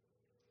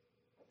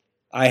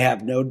 I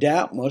have no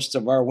doubt most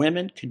of our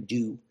women could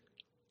do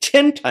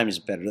 10 times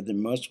better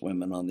than most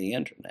women on the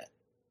internet,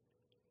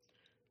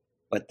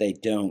 but they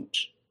don't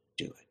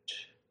do it.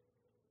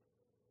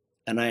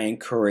 And I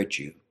encourage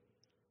you,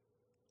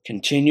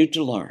 continue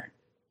to learn.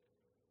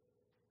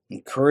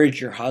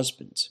 Encourage your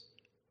husbands.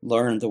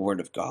 Learn the Word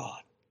of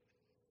God.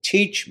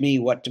 Teach me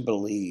what to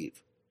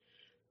believe.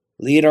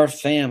 Lead our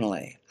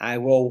family. I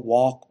will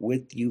walk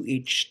with you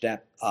each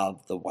step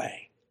of the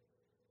way.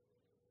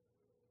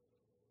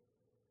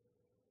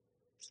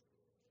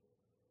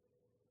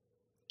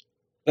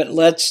 But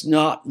let's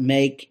not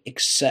make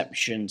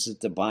exceptions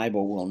that the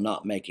Bible will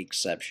not make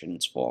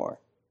exceptions for.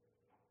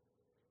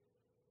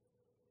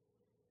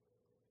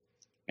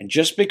 And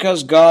just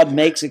because God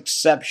makes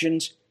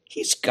exceptions,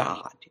 He's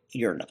God.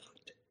 You're not.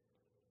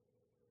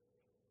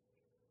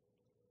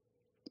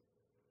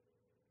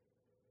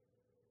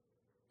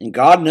 And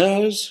God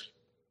knows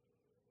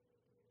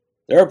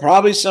there are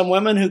probably some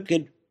women who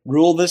could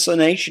rule this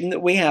nation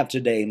that we have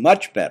today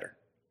much better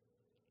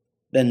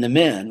than the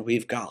men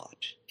we've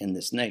got in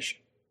this nation.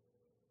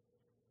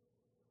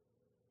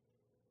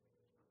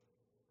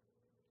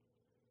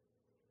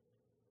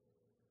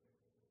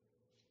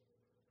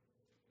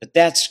 But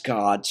that's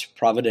God's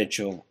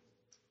providential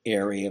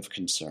area of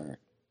concern.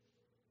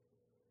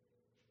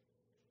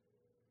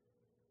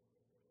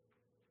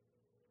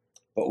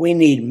 But we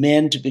need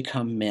men to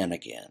become men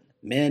again,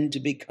 men to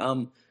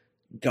become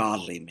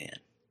godly men,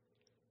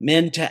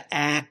 men to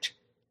act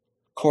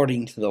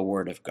according to the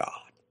Word of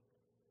God.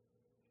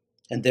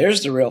 And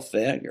there's the real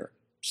failure.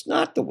 It's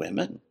not the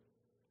women.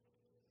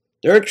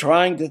 They're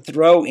trying to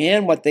throw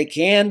in what they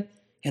can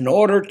in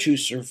order to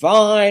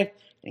survive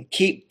and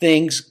keep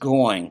things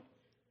going.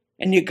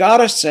 And you got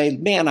to say,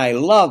 man, I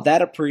love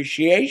that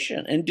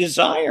appreciation and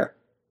desire.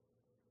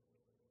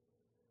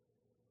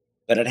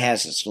 But it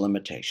has its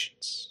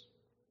limitations.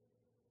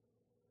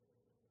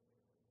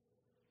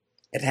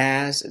 It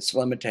has its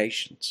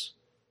limitations.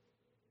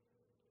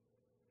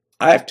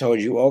 I've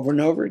told you over and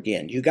over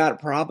again, you got a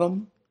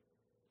problem?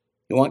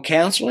 You want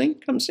counseling?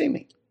 Come see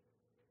me.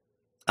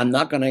 I'm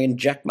not going to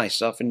inject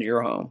myself into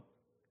your home.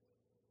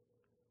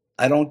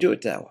 I don't do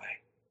it that way.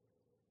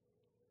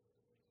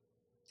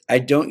 I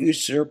don't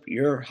usurp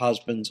your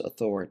husband's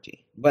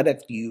authority. But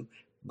if you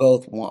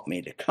both want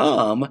me to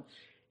come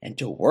and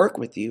to work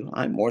with you,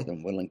 I'm more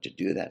than willing to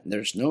do that. And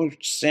there's no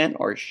sin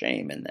or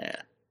shame in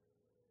that.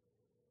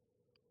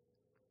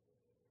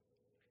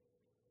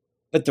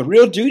 But the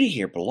real duty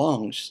here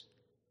belongs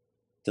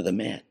to the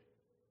men,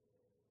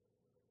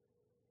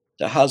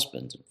 to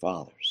husbands and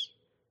fathers.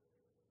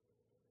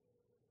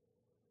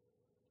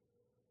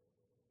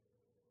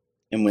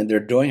 And when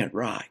they're doing it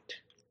right,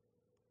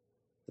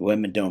 the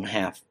women don't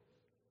have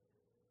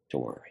to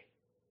worry.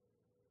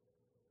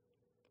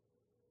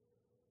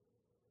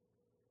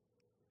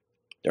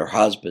 Their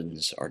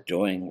husbands are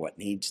doing what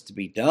needs to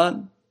be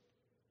done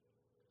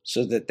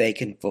so that they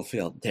can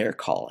fulfill their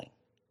calling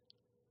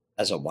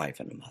as a wife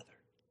and a mother.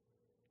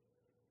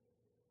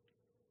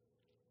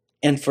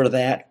 And for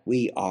that,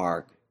 we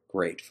are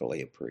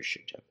gratefully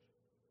appreciative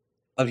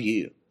of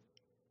you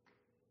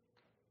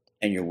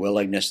and your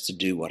willingness to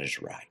do what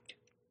is right,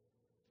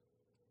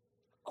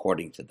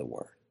 according to the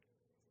Word.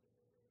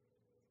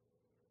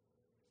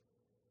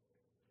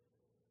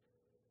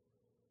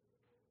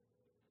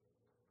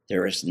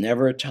 There is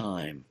never a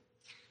time,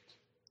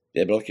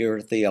 biblically or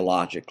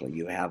theologically,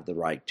 you have the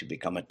right to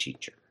become a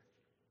teacher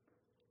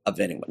of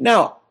anyone.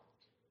 Now,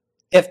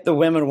 if the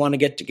women want to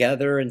get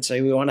together and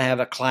say we want to have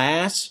a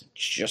class,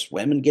 it's just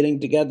women getting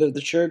together at the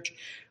church.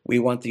 We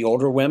want the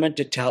older women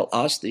to tell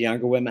us, the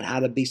younger women, how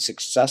to be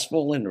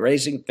successful in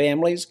raising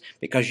families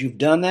because you've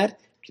done that.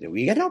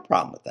 We got no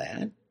problem with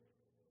that.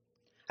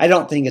 I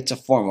don't think it's a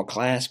formal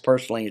class.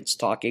 Personally, it's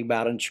talking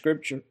about in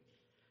Scripture,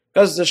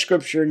 because the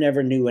Scripture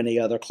never knew any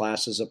other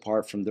classes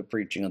apart from the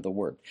preaching of the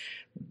Word.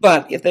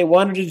 But if they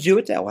wanted to do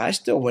it that way, I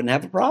still wouldn't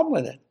have a problem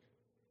with it.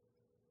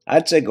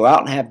 I'd say go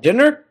out and have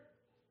dinner.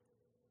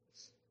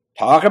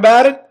 Talk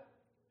about it.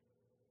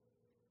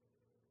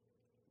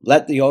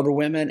 Let the older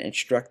women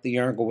instruct the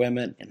younger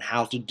women in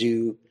how to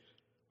do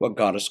what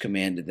God has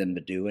commanded them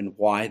to do and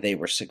why they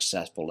were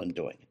successful in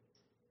doing it.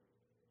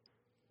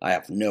 I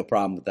have no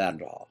problem with that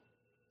at all.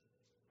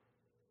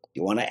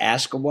 You want to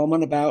ask a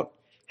woman about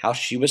how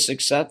she was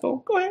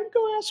successful? Go ahead and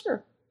go ask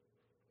her.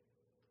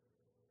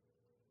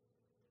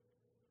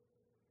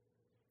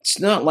 It's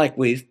not like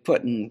we've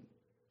put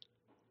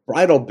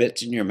bridle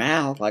bits in your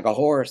mouth like a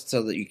horse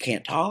so that you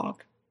can't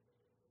talk.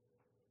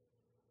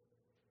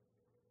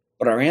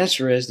 But our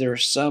answer is there are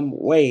some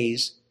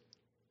ways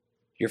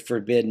you're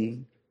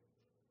forbidden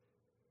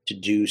to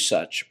do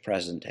such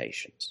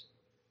presentations.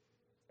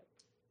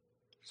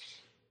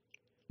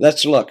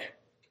 Let's look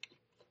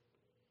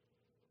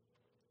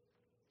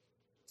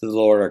To the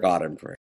Lord our God in prayer.